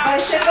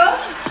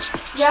bicycles,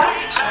 yeah.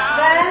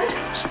 Then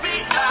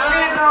we're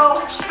going to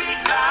go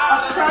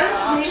up front,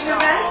 knees are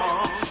bent.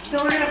 So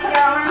we're going to put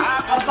our arms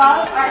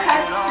above our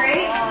head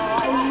straight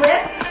and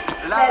lift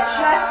that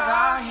chest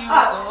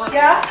up,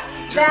 yeah.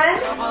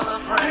 Then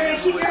you're going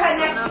to keep your head,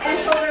 neck, and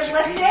shoulders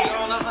lifted.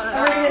 And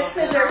we're going to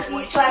scissor,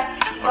 feet flexed,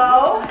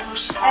 low,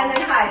 and then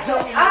high. So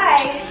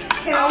I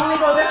can only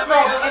go this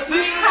low, but if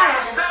you can,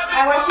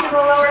 I want you to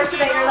go lower so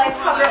that your legs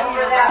cover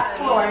over that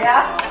floor,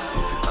 yeah?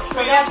 So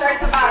that's our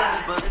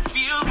Tabata.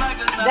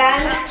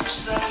 Then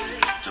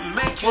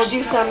we'll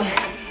do some,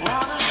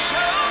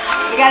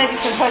 we got to do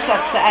some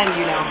push-ups to end,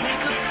 you know.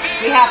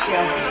 We have to.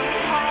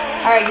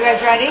 All right, you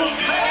guys ready?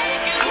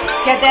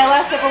 Get that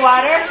last sip of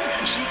water.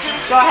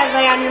 Go ahead,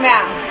 lay on your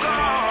mat.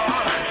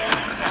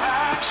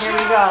 Here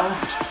we go.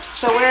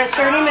 So we're at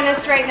 30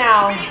 minutes right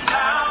now.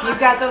 You've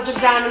got those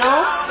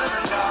abdominals.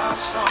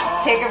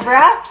 Take a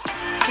breath.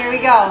 Here we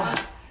go.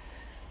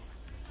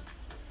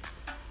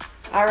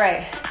 All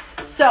right.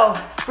 So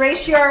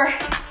brace your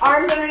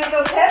arms underneath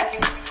those hips.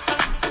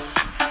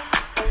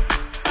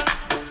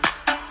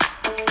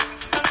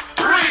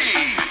 3,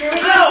 Here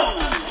we go.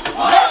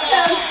 Lift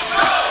them.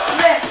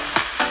 Lift.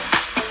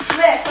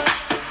 Lift.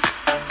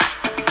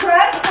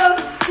 Press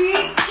those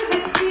feet to the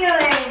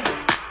ceiling.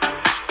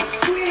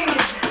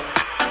 Squeeze.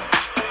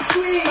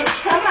 Squeeze.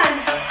 Come on.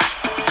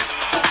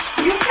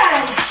 You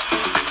can.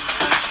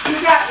 You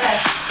got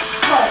this.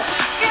 Push.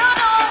 3,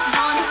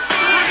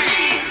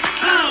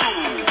 2,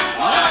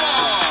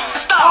 1,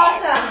 stop.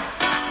 Awesome.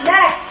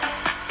 Next,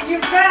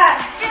 you've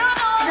got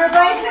your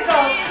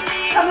bicycles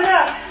coming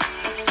up.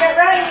 Get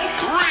ready.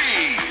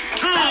 3,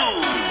 2,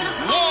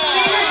 1,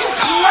 Fingertips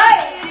stop.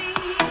 light.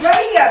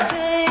 Right here.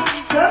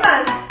 Come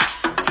on.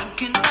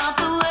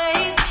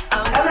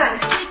 Come on.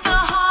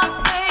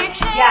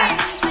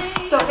 Yes.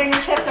 So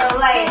fingertips are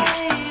light.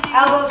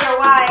 Elbows are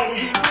wide.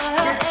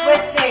 You're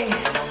twisting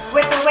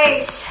with the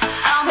waist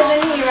to the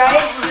knee,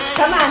 right?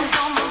 Come on.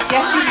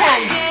 Yes, you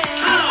can.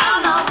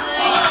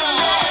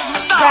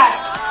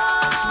 Rest.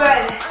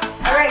 Good.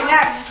 All right,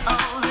 next.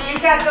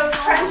 You've got those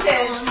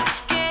crunches,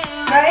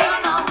 right?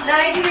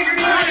 90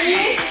 degree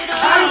knees.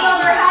 Arms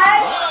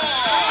overhead.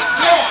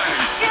 Lift.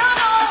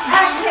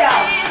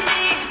 Exhale.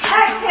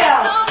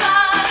 Exhale.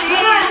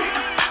 Come on.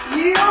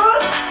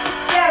 Use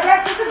that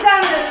rectus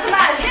abdominis. Come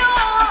on.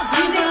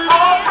 Using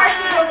all parts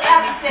of those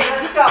abs today.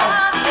 Let's go.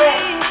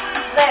 Lift.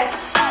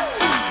 Lift.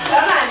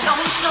 Come on.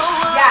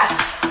 Yes.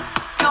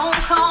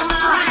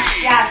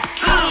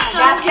 Yes.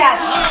 Yes, yes.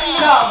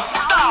 Go.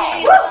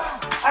 Woo.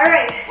 All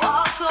right.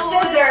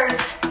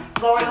 Scissors.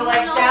 Lower the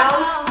legs down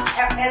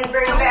and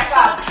bring them back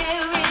up.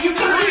 You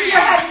can keep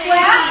your head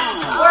flat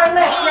or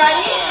lift.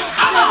 Ready?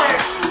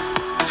 Scissors.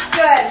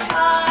 Good.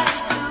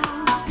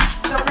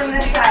 So from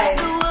this side.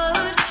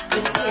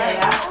 It's here,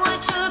 yeah?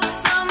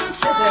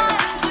 Scissors.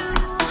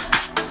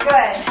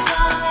 Good.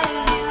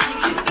 You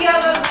should feel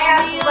those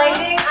abs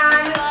lighting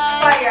on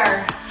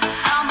fire.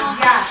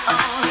 Yes.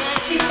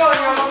 Keep going.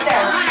 You're almost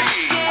there.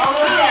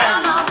 Almost there.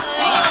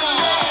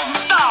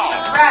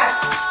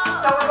 Rest.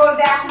 So we're going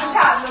back to the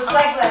top. Those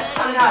leg lifts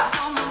coming up.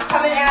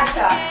 Coming at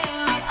ya.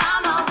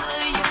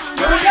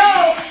 Here we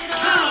go.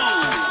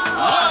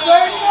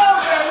 Turn it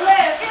over.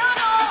 Lift.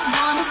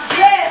 Lift.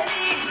 Yes.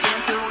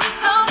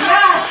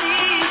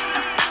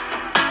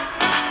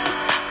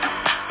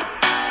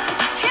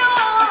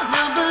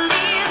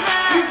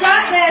 You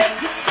got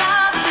this.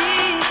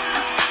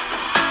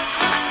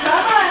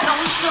 Come on.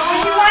 When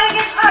you want to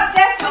get up,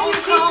 that's when you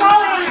keep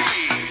going.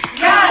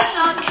 Yes.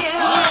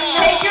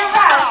 Take your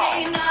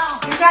rest.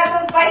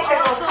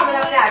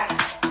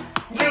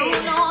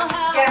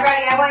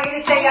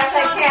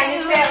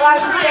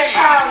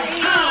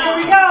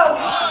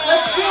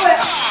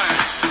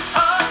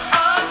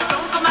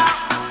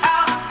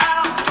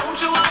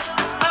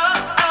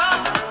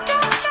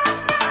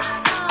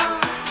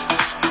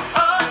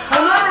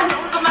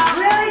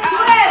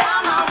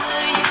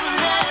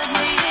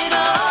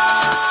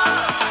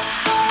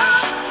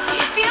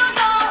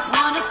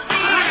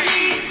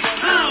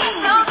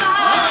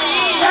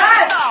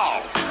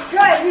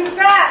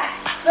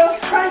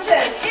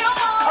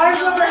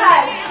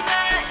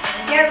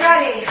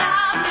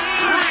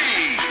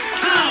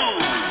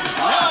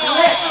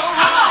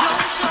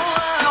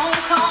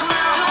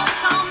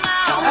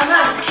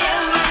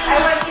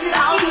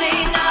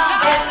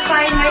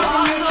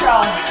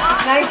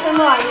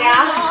 long,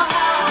 yeah?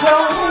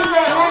 Don't bring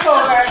that neck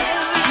over.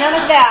 None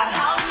of that.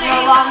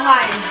 No long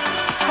line.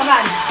 Come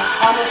on.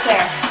 Almost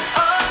there.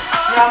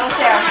 You're almost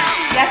there.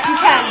 Yes, you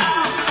can.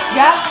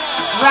 Yep.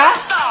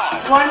 Rest.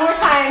 One more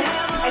time,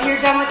 and you're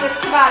done with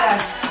this Tabata.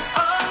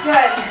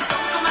 Good.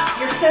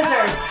 Your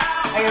scissors.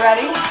 Are you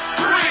ready?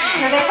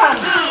 Here they come.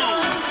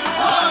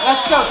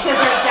 Let's go.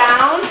 Scissors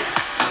down.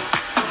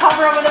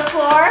 Hover over the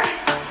floor.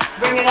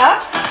 Bring it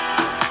up.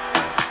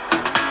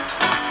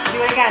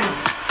 Do it again.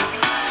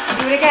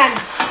 Do it again.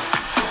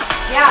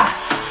 Yeah.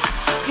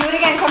 Do it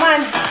again. Come on.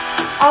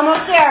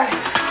 Almost there.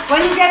 When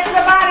you get to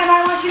the bottom,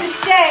 I want you to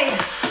stay.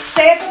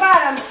 Stay at the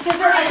bottom.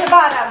 Scissor at the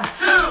bottom.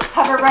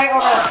 Hover right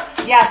over.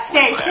 Yes,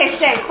 stay, stay,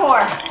 stay.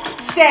 4.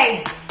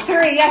 Stay.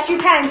 3. Yes, you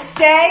can.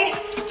 Stay.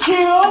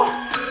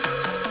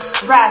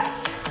 2.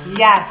 Rest.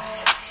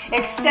 Yes.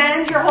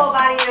 Extend your whole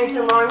body nice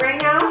and long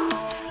right now.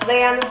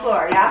 Lay on the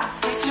floor, yeah?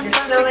 You're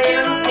still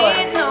laying on the floor.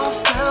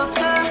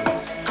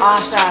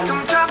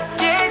 Awesome.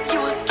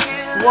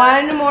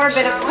 One more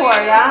bit of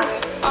core, yeah?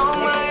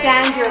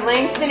 Extend, you're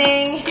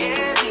lengthening.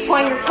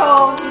 Point your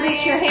toes,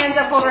 reach your hands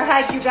up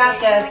overhead. You got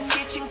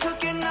this.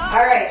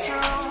 All right.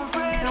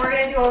 So we're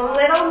going to do a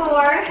little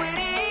more.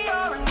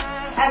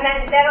 And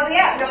then that'll be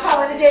it. We'll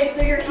call it a day.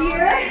 So you're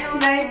here,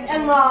 nice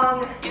and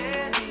long.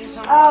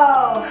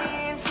 Oh.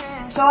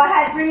 Go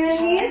ahead, bring the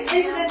knees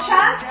into the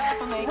chest.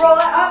 Roll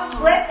it up,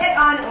 flip it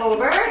on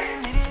over.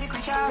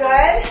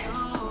 Good.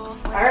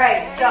 All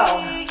right, so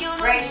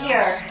right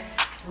here.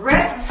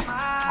 Wrists,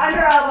 under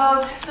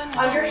elbows,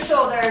 under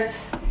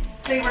shoulders.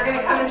 So we're going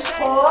to come and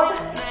hold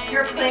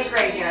your plank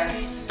right here.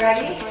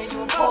 Ready?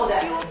 Hold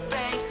it.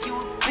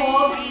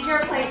 Hold your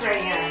plank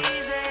right here.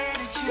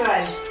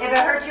 Good. If it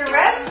hurts your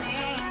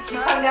wrists, you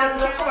come down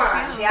to the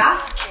forearms, yeah?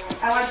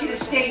 I want you to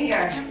stay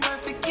here.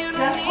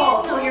 Just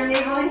hold. Pull your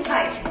navel in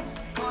tight.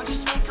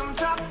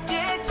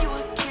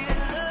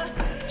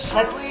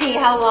 Let's see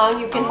how long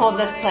you can hold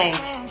this plank.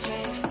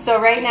 So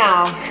right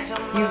now,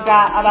 you've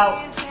got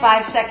about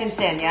 5 seconds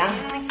in, yeah?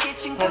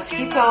 Let's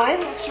keep going.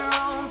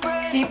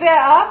 Keep it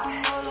up.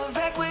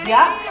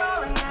 Yep.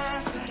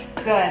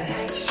 Good.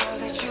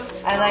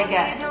 I like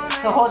it.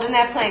 So holding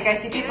that plank. I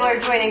see people are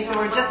joining, so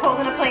we're just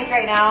holding a plank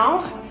right now.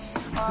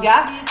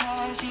 Yep.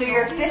 So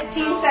you're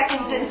 15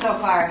 seconds in so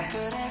far.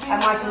 I'm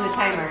watching the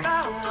timer.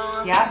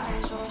 Yep.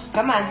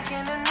 Come on.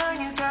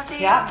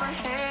 Yep.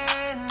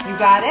 You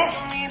got it?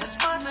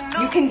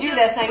 You can do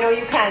this. I know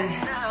you can.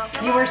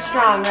 You are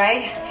strong,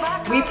 right?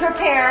 We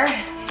prepare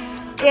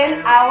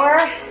in our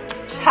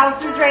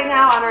houses right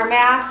now, on our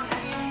mats,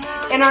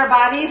 in our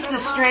bodies, the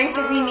strength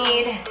that we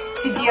need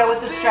to deal with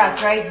the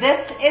stress, right?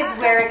 This is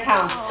where it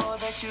counts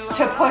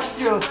to push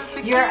through.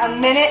 You're a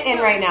minute in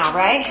right now,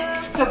 right?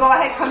 So go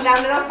ahead, come down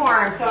to the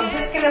forearm. So I'm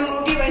just going to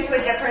move you into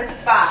a different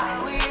spot.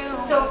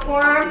 So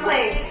forearm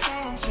plank.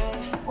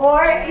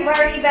 Or if you've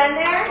already been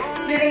there,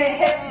 you're going to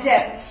hip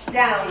dip.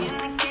 Down.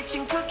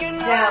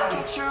 Down.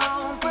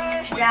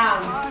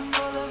 Down.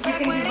 You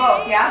can do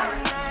both, yeah?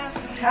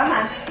 Come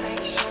on.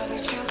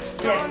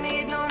 Dip.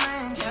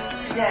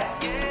 Dip.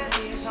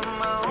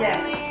 Dip.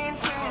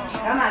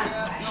 Come on.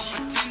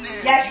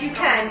 Yes, you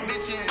can.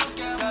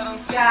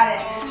 Got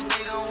it.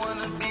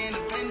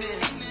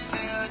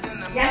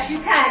 Yes, you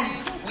can.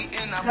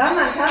 Come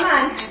on, come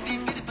on.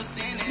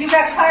 You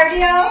got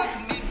cardio.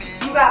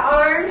 You got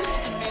arms.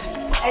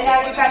 And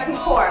now you've got some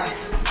core.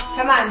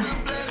 Come on.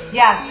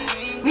 Yes.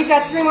 We've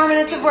got 3 more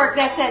minutes of work.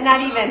 That's it. Not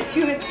even.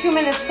 2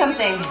 minutes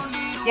something.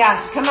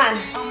 Yes. Come on.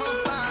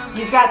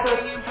 You've got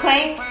those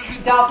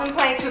planks, dolphin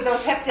planks with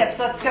those hip dips.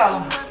 Let's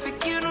go.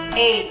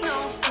 8,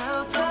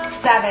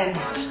 7,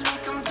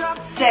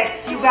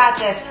 6. You got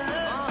this.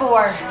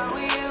 4,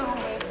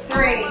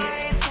 3,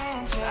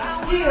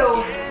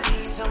 2.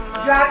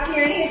 Drop to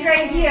your knees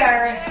right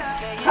here.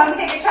 Come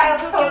take a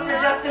child's pose for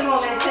just a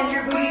moment. Send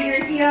your booty to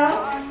your heels.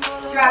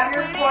 Drop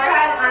your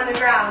forehead on the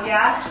ground,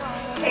 yeah?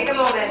 Take a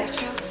moment.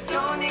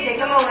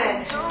 Take a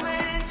moment.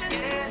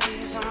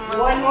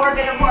 One more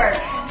bit of work.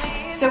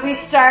 So we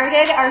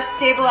started our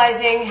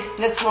stabilizing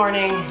this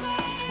morning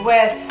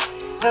with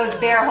those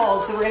bear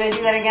holds. So we're going to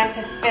do that again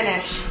to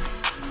finish.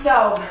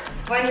 So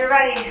when you're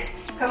ready,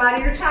 come out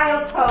of your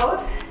child's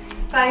pose.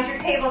 Find your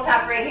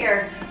tabletop right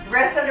here.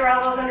 Wrists under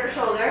elbows, under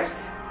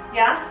shoulders.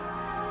 Yeah?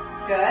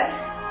 Good.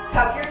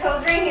 Tuck your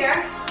toes right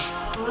here.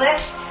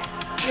 Lift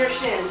your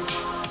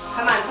shins.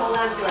 Come on, hold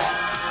on to it.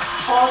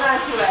 Hold on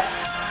to it.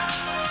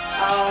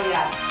 Oh,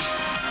 yes.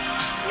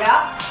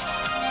 Yep.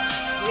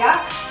 Yep.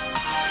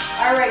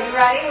 All right, you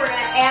ready? We're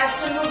going to add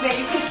some movement.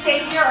 You can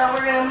stay here or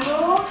we're going to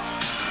move.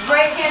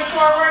 Right hand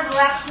forward,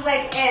 left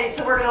leg in.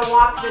 So we're going to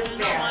walk this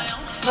bear.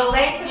 The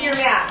length of your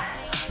mat.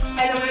 And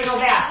then we're going to go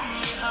back.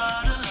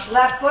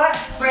 Left foot,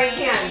 right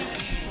hand.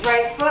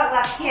 Right foot,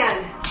 left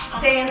hand.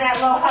 Stay in that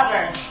low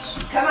hover.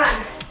 Come on.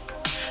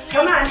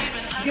 Come on.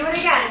 Do it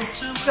again.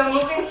 So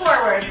moving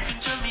forward.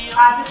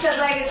 Opposite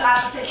leg is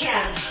opposite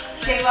hand.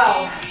 Stay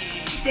low.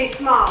 Stay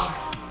small.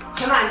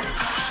 Come on.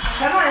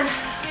 Come on.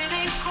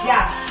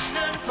 Yes.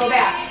 Go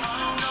back.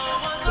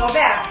 Go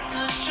back.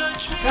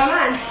 Come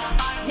on.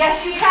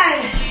 Yes, you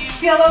can.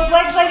 Feel those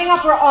legs lighting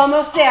up. We're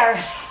almost there.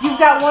 You've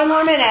got 1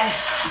 more minute.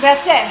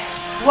 That's it.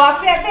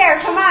 Walk that bear.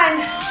 Come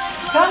on.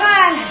 Come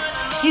on.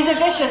 He's a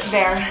vicious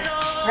bear,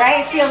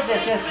 right? Feels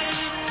vicious.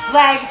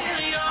 Legs,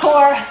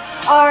 core,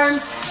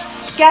 arms.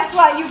 Guess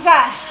what? You've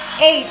got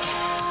 8,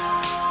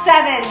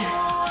 7,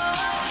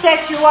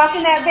 6. You're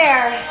walking that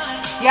bear.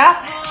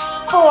 Yep.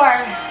 4,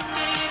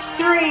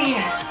 3,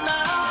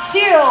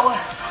 2.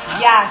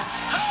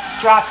 Yes.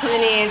 Drop to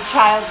the knees.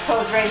 Child's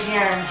pose right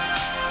here.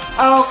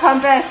 Oh,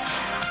 Compass.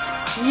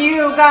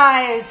 You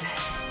guys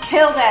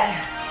killed it.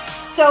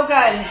 So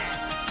good.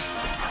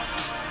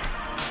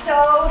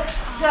 So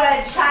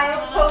good.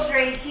 Child's pose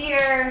right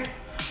here.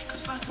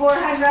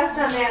 Forehead rest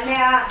on that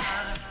mat.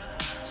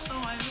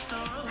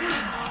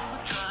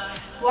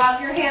 Walk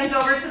your hands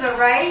over to the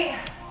right.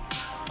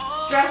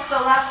 Stretch the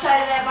left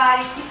side of that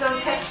body. Keep those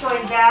hips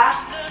going back.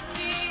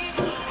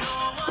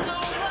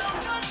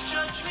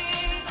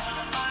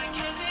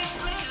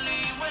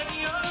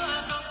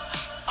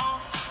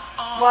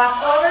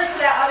 Walk over to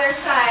the other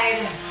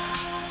side.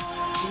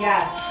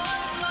 Yes.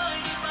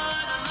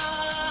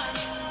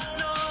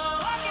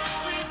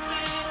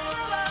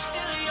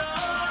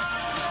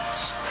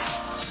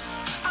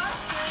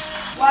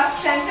 Walk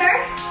center.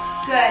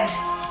 Good.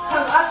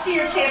 Come up to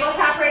your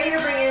tabletop right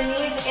here. Bring your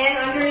knees in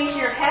underneath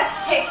your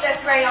hips. Take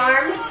this right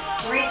arm.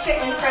 Reach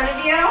it in front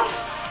of you.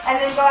 And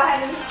then go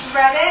ahead and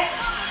thread it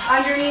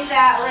underneath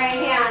that right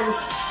hand.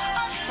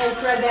 And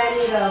thread that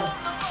needle.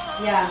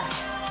 Yeah.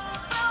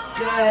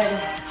 Good.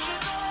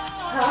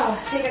 Oh,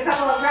 take a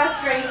couple of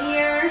breaths right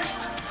here.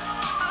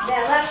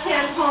 That left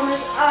hand palm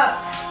is up.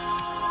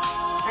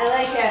 I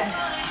like it.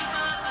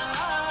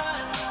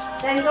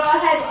 Then go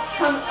ahead,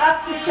 come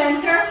up to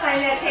center, find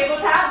that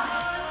tabletop.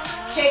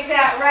 Take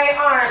that right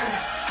arm,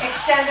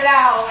 extend it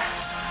out.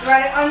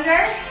 Thread it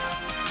under.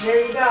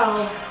 There you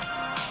go.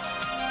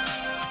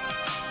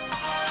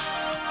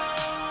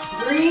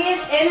 Breathe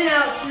in and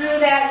out through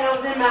that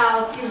nose and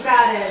mouth. You've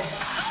got it.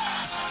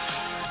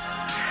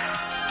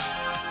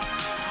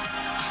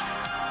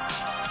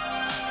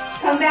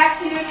 Come back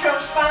to neutral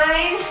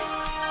spine.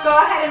 Go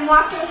ahead and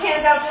walk those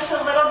hands out just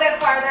a little bit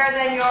farther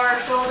than your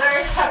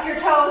shoulders. Tuck your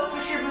toes,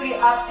 push your booty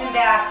up and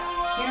back.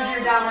 Here's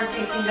your downward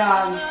facing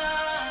dog.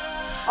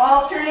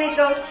 Alternate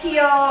those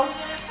heels.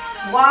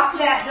 Walk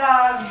that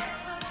dog.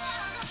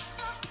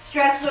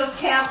 Stretch those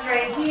calves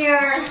right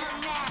here.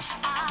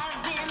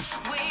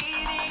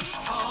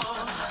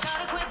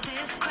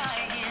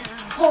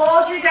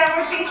 Hold your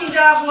downward facing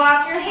dog.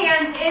 Walk your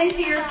hands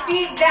into your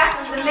feet, back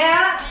of the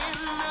mat.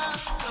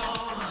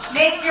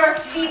 Make your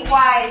feet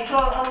wide,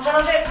 so a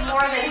little bit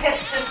more than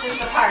hips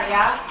distance apart,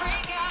 yeah?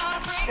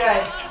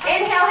 Good.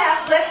 Inhale,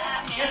 half lift.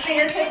 Your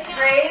fingertips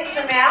graze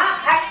the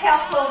mat.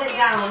 Exhale, fold it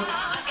down.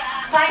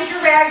 Find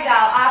your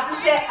ragdoll,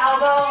 opposite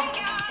elbow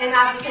and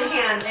opposite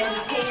hand, and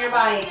just hang your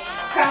body.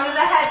 Crown of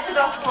the head to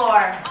the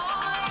floor.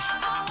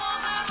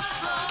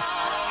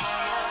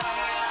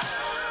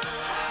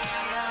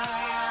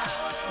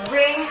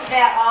 Bring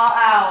that all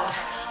out.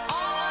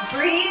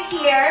 Breathe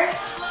here.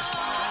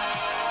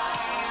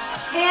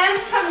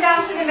 Hands come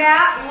down to the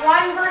mat,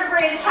 1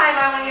 vertebrae at a time.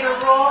 I want you to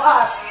roll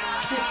up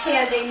to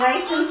standing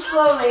nice and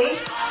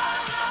slowly.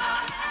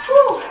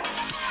 Whew.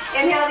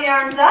 Inhale the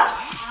arms up.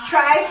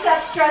 Tricep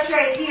stretch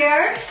right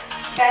here.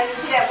 Bend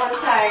into that one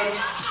side.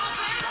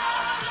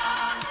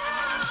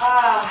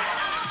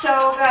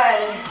 So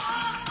good.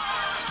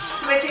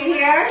 Switching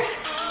here.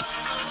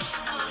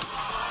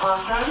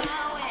 Awesome.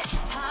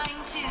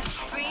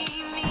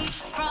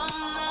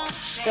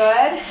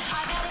 Good.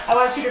 I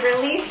want you to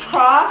release,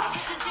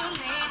 cross.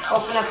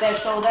 Open up that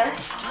shoulder.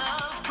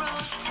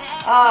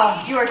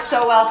 Oh, you are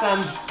so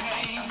welcome.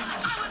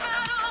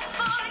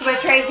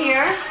 Switch right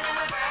here.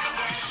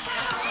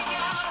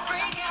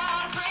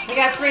 We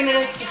got 3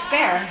 minutes to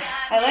spare.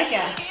 I like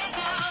it.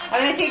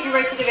 I'm going to take you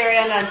right to the very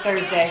end on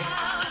Thursday.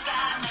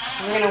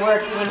 We're going to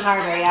work even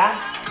harder, yeah?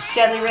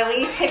 Gently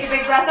release. Take a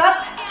big breath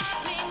up.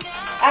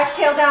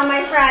 Exhale down,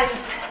 my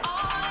friends.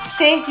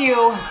 Thank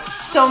you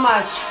so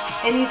much.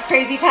 In these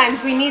crazy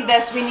times, we need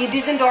this. We need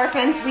these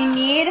endorphins. We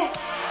need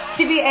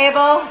to be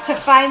able to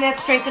find that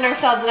strength in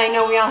ourselves, and I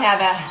know we all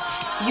have it.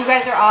 You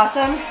guys are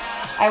awesome.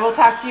 I will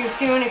talk to you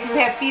soon. If you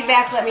have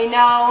feedback, let me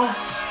know.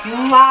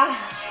 Mwah.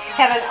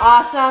 Have an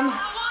awesome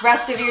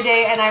rest of your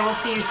day, and I will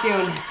see you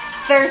soon.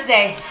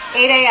 Thursday,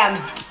 8 a.m.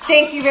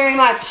 Thank you very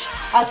much.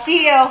 I'll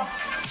see you.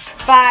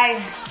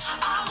 Bye.